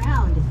 look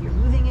around. If you're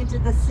moving into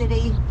the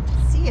city,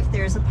 see if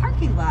there's a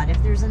parking lot,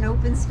 if there's an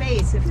open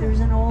space, if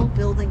there's an old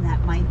building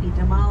that might be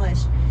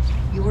demolished.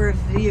 Your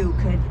view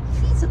could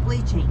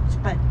feasibly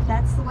change, but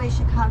that's the way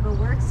Chicago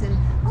works, and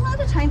a lot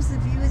of times the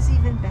view is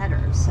even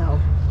better, so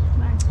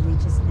we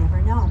just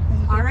never know.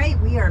 All right,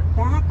 we are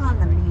back on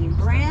the main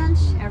branch.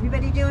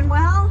 Everybody doing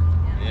well?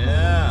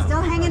 Yeah.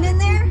 Still hanging in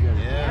there?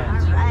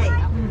 Yeah. All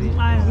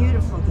right.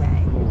 Beautiful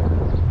day.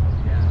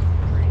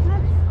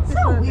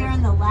 So we are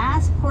in the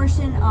last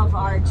portion of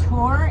our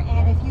tour,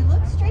 and if you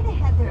look straight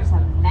ahead, there's a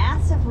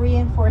massive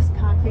reinforced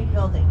concrete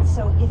building.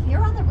 So if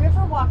you're on the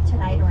Riverwalk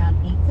tonight around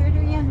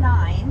 8:30 or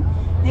 9,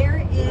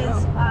 there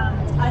is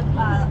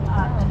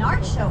an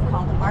art show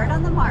called Art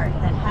on the Mart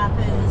that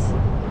happens.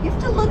 You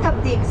have to look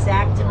up the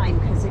exact time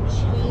because it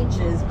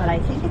changes, but I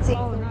think it's 8:30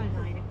 or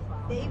 9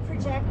 o'clock. They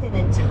project an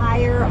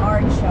entire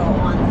art show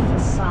on the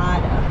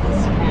facade of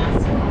this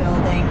massive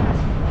building,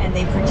 and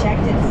they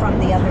project it from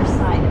the other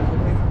side of the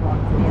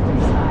Riverwalk, on the other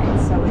side,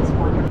 so it's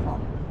wonderful.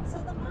 So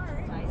the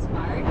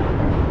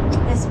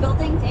Mart, this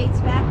building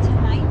dates back to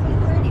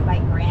 1930 by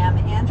Graham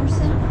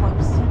Anderson,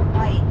 Probst and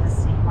White, the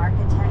same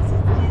architects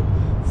that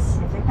did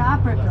Civic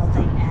Opera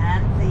Building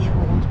and the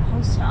old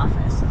post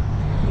office.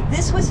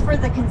 This was for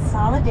the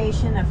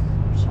consolidation of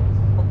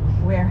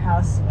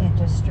warehouse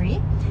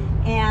industry,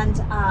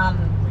 and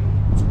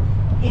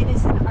it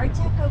is an Art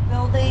Deco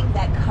building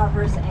that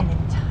covers an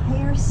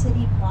entire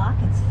city block.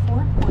 It's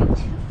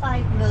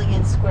 4.25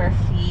 million square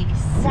feet,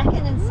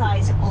 second in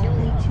size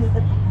only to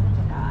the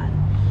Pentagon.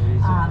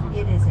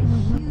 It is a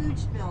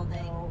huge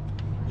building.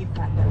 You've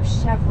got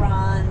those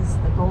chevrons,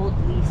 the gold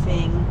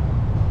leafing.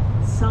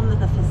 Some of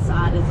the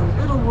facade is a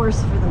little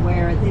worse for the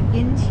wear. The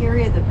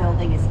interior of the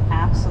building is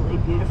absolutely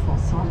beautiful.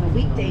 So on the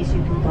weekdays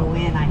you can go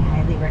in. I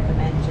highly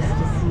recommend just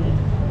to see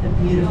the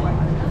beautiful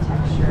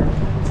architecture.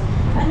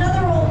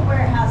 Another old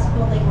warehouse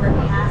building we're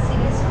passing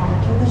is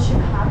home to the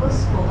Chicago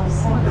School of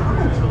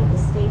Psychology.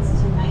 This dates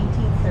to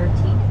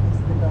 1913, at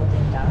least the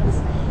building does.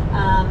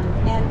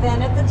 And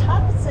then at the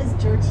top it says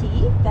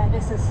DIRTY. That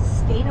is a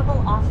sustainable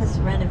office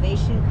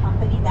renovation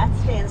company. That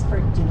stands for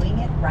doing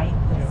it right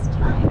this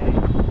time.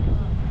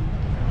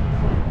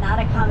 Not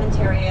a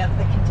commentary of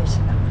the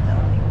condition of the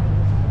building.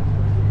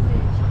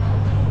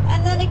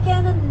 And then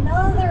again,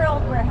 another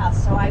old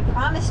warehouse. So I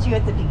promised you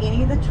at the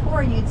beginning of the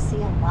tour you'd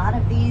see a lot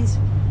of these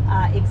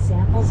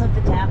examples of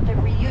adaptive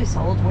reuse,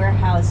 old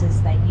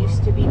warehouses that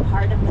used to be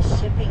part of the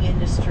shipping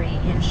industry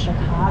in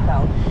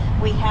Chicago.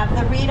 We have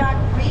the Reed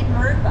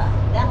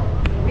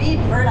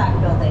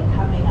Murdoch building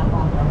coming up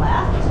on the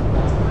left,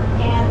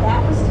 and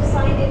that was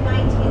designed in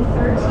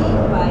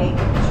 1913 by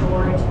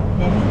George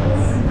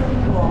Nimitz,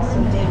 who also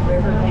did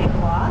Riverbank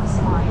Lofts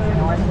on the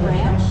North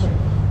Branch.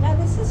 Now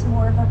this is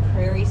more of a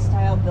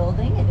prairie-style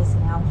building. It is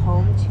now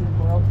home to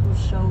Whirlpool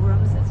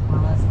showrooms as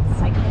well as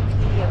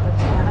Encyclopedia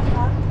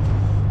Britannica.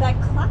 That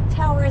clock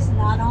tower is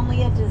not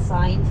only a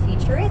design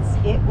feature,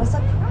 it was a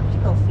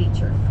practical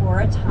feature for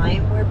a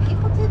time where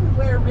people didn't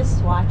wear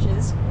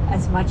wristwatches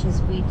as much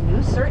as we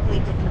do, certainly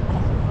didn't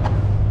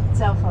have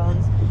cell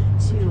phones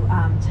to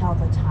tell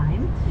the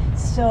time.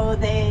 So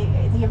the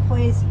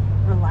employees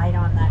relied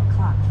on that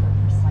clock for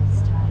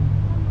precise time.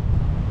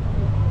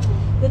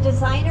 The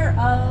designer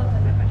of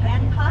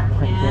Hancock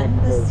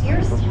and the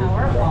Sears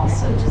Tower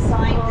also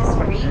designed this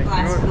green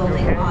glass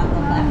building on the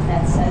left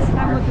that says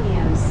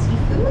RPM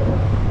Seafood.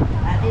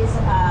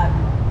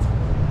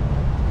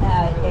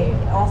 That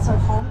is also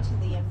home to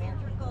the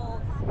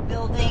American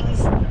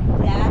buildings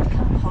that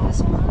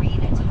compose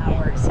marina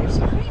towers. There's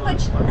pretty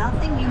much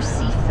nothing you see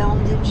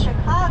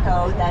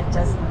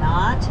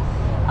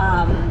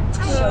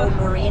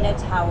marina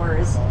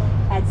towers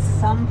at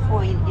some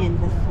point in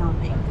the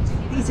filming.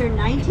 These are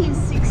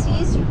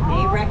 1960s. You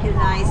may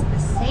recognize the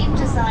same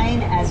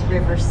design as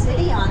River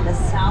City on the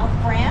South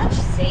Branch.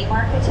 Same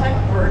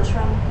architect,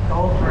 Bertram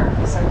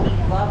Goldberg. So he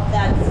loved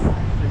that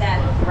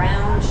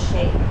round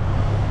shape.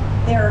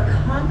 There are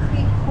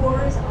concrete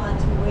cores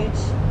onto which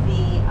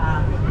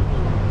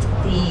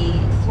the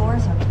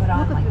floors are put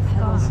on like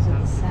petals to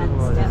the stem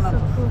of a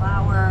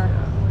flower.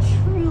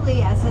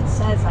 Truly, as it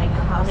says,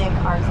 iconic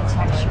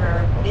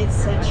architecture,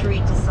 mid-century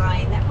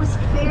design that was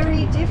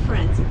very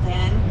different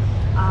than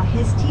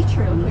his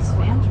teacher, Louis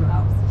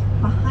Vandross.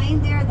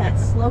 Behind there, that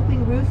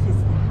sloping roof is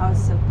the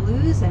House of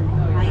Blues, and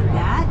behind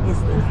that is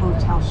the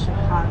Hotel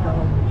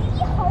Chicago,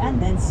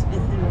 and then Smith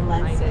 &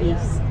 Wollensky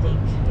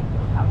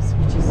Steakhouse,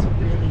 which is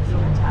really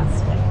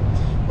fantastic.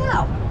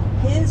 Now,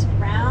 his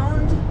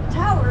round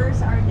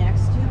towers are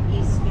next to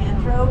East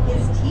Vandross,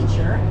 his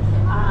teacher.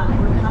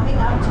 We're coming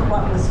up to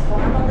what was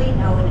formerly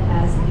known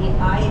as the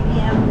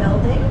IBM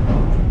building.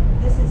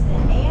 This is the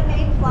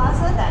AMA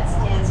Plaza, that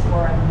stands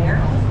for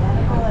American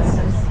Medical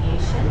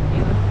Association.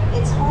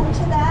 It's home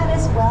to that,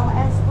 as well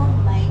as the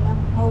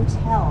Langham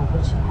Hotel,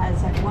 which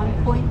has at one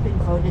point been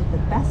voted the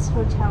best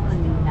hotel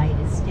in the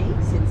United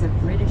States. It's a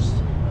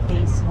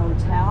British-based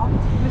hotel.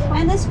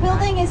 And this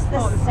building is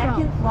the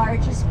second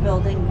largest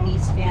building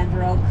Mies van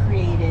der Rohe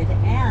created,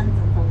 and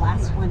the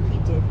last one he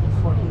did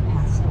before he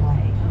passed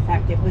away. In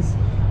fact, it was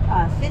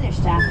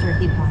finished after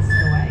he passed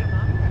away.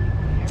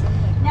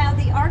 Now,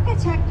 the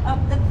architect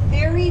of the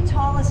very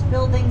tallest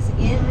buildings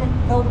in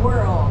the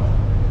world,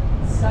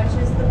 such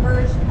as the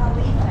Burj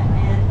Khalifa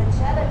and the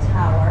Jeddah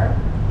Tower,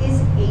 is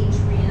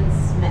Adrian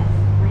Smith.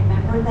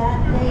 Remember that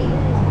name?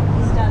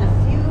 He's done a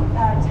few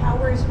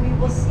towers we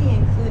will see,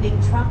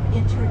 including Trump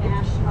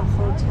International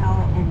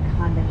Hotel and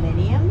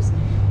Condominiums.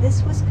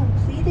 This was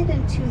completed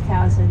in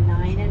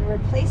 2009 and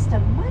replaced a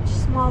much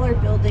smaller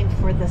building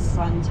for the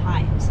Sun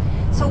Times.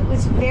 So it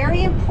was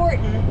very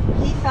important,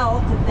 he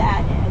felt,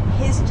 that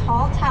his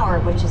tall tower,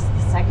 which is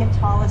the second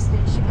tallest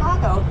in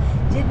Chicago,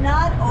 did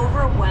not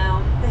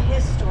overwhelm the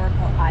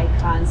historical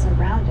icons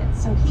around it.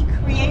 So he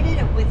created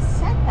it with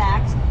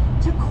setbacks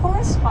to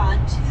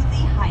correspond to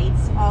the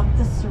heights of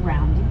the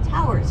surrounding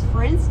towers.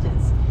 For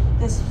instance,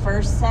 this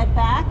first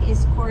setback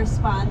is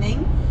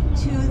corresponding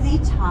to the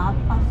top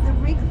of the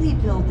Wrigley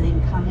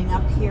Building coming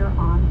up here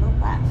on the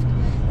left.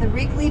 The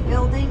Wrigley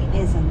Building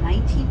is a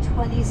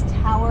 1920s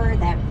tower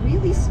that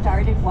really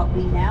started what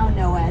we now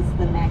know as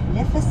the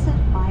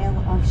Magnificent Mile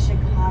of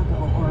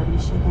Chicago, or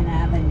Michigan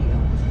Avenue.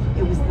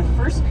 It was the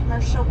first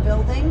commercial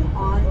building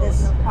on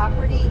this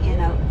property in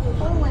a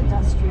full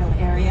industrial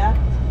area.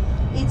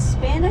 It's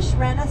Spanish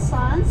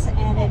Renaissance,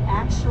 and it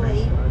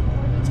actually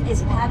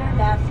is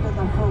patterned after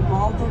the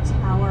Hualda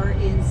Tower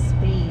in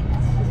Spain, a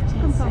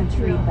 15th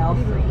century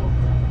belfry.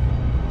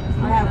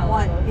 That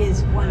one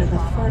is one of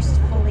the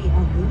first fully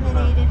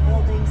illuminated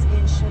buildings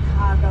in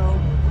Chicago,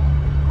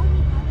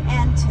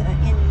 and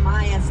in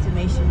my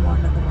estimation,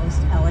 one of the most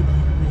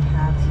elegant we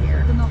have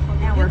here.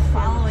 Now we're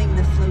following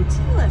the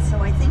flotilla, so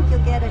I think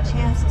you'll get a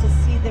chance to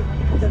see the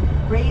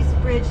raised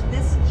bridge.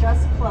 This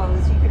just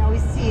closed. You can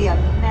always see a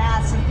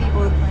mass of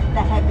people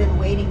that have been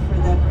waiting for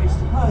the bridge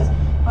to close.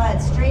 But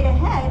straight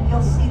ahead,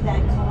 you'll see that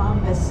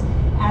Columbus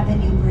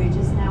Avenue Bridge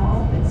is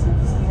now open. So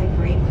this is a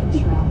great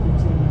picture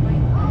opportunity.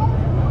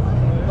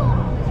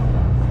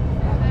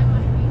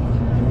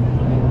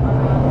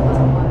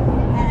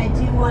 And I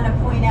do want to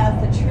point out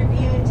the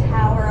Tribune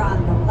Tower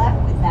on the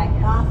left with that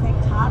Gothic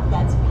top.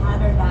 That's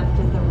patterned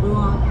after the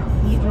Rouen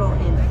Cathedral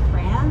in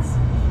France.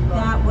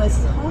 That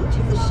was home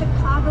to the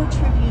Chicago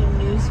Tribune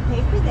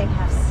newspaper. They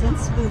have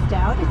since moved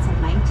out. It's a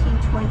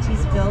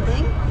 1920s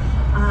building.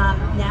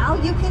 Now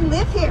you can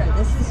live here.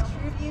 This is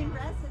Tribune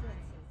Residences.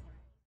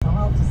 So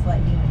I'll just let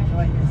you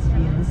enjoy this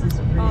view. This is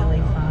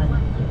really fun.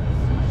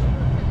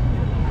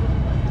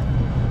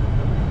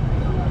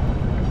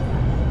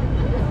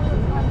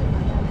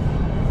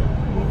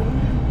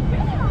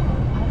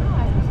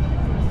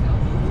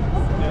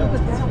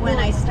 So when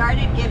I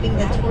started giving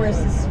the tours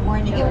this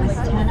morning, it was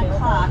 10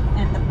 o'clock,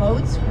 and the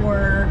boats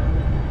were,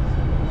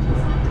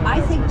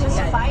 I think,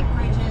 just 5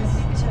 bridges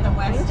to the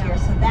west here.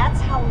 So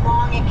that's how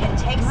long it can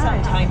take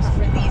sometimes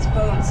for these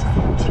boats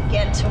to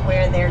get to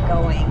where they're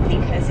going,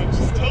 because it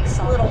just takes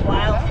a little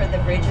while for the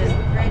bridge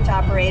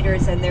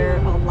operators, and there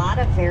are a lot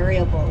of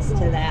variables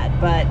to that.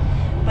 But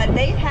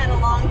they've had a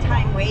long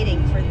time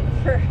waiting for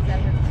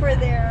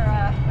their,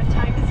 what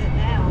time is it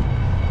now?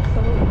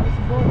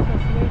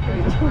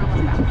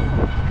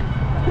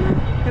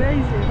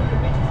 Crazy.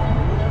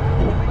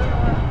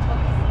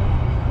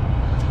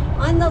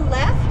 On the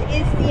left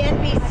is the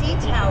NBC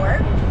Tower.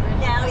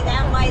 Now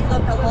that might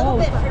look a little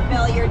bit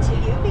familiar to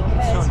you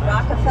because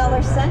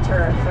Rockefeller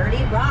Center,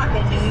 30 Rock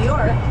in New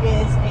York,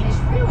 is a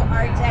true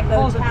Art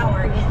Deco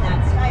tower in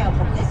that style.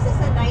 But this is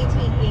a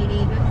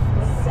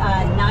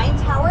 1989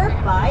 tower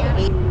by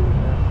 8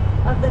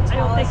 of the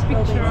tallest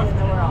buildings in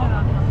the world.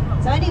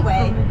 So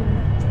anyway,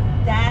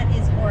 that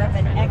is more of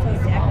an Eco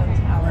Deco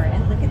tower.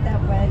 And look at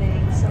that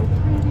wedding, so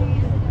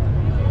pretty.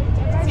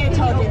 See, I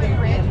told you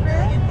there'd be a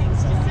million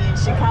things to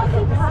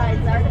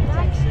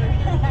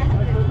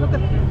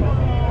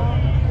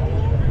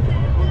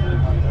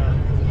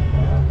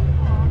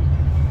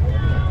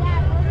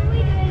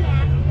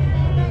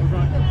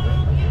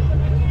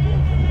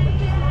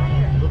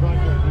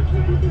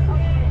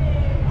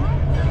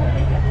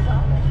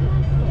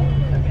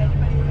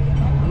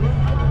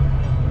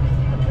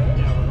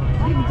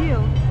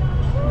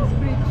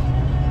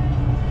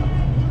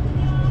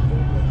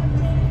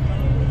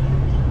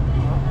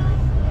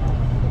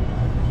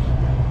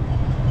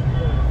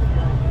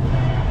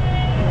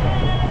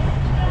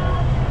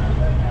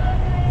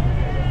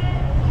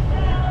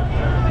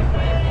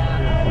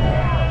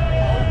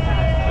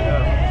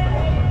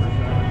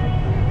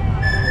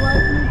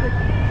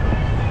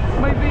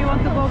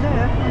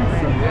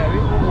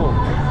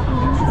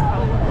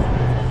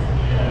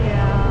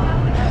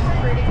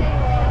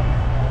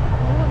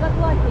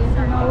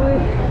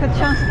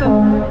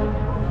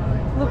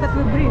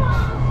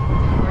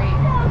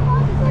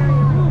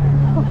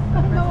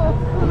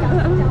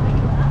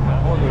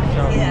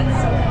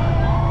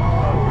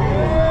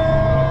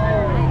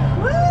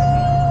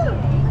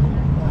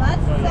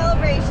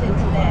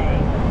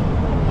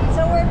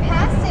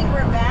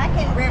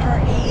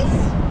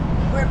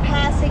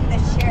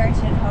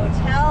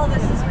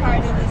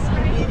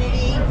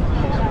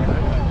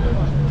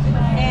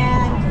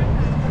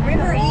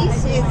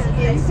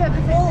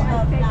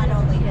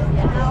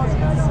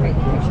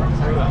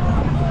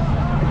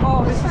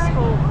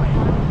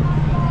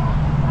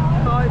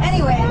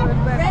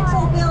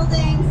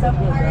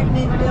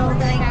apartment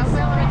buildings.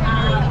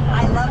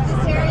 I love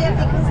this area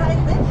because I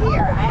live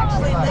here. I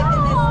actually live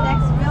in this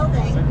next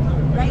building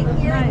right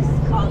here. It's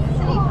called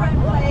Cityfront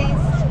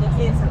Place.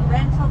 It's a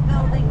rental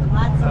building,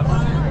 lots of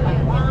fun. My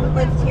mom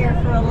lived here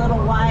for a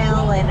little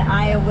while, and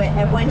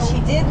when she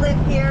did live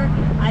here,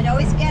 I'd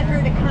always get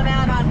her to come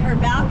out on her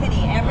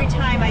balcony. Every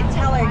time I'd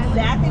tell her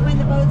exactly when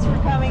the boats were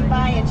coming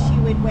by, and she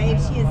would wave.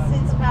 She has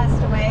since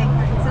passed away,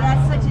 so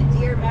that's such a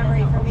dear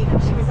memory for me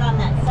because she was on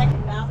that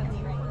second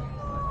balcony right there.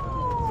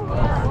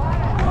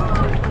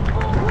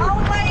 Oh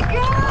my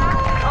God!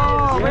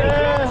 Oh,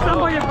 yeah.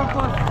 Somebody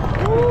propose.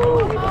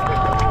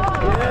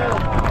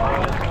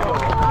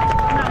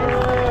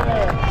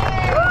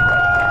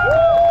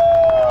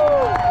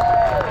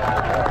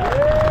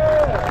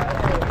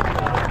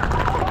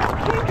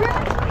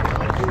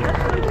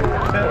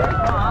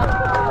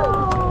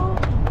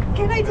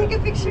 Can I take a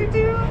picture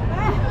too?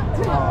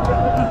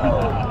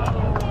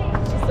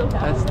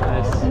 That's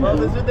nice.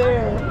 Well, is it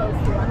there?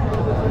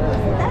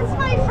 That's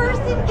my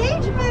first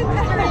engagement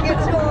during a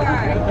tour.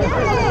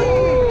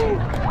 Yay!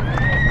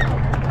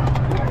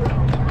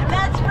 And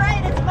that's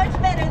right, it's much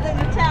better than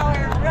the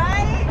tower,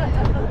 right?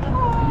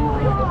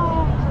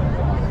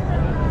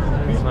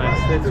 It's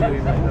nice. That's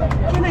really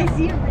nice. Can I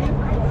see a ring?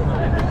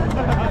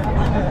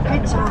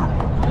 Good job.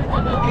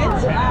 Good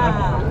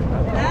job.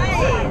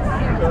 Nice.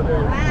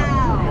 Wow.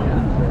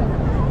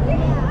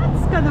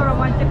 It's kind of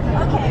romantic.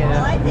 Okay,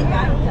 well, I think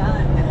I'm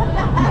done.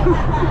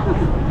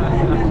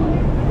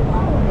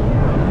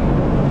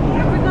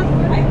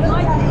 I will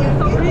tell you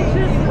a few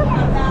things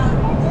about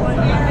this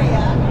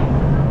area.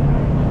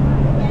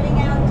 Getting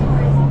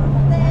outdoors in the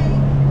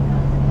lake.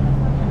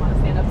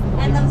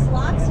 And those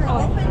locks are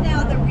open now.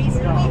 The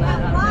reason we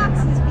have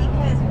locks is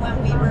because when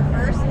we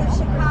reversed the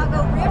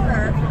Chicago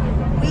River,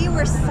 we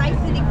were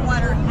siphoning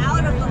water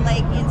out of the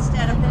lake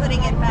instead of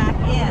putting it back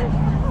in.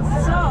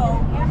 So,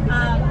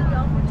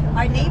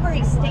 our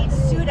neighboring states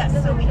sued us,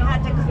 so we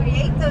had to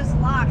create those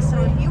locks.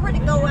 So if you were to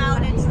go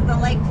out into the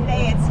lake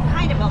today, it's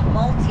kind of a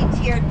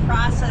multi-tiered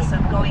process of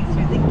going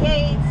through the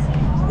gates,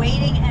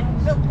 waiting,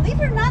 and believe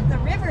it or not, the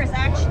river is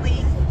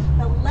actually,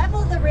 the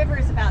level of the river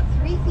is about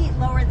 3 feet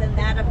lower than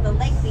that of the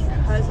lake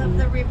because of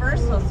the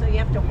reversal. So you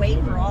have to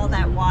wait for all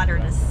that water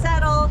to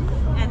settle,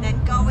 and then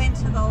go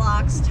into the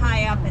locks,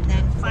 tie up, and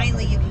then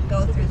finally you can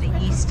go through the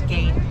east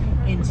gate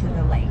into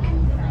the lake.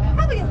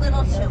 Probably a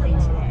little chilly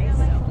today,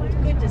 so it's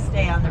good to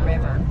stay on the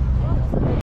river.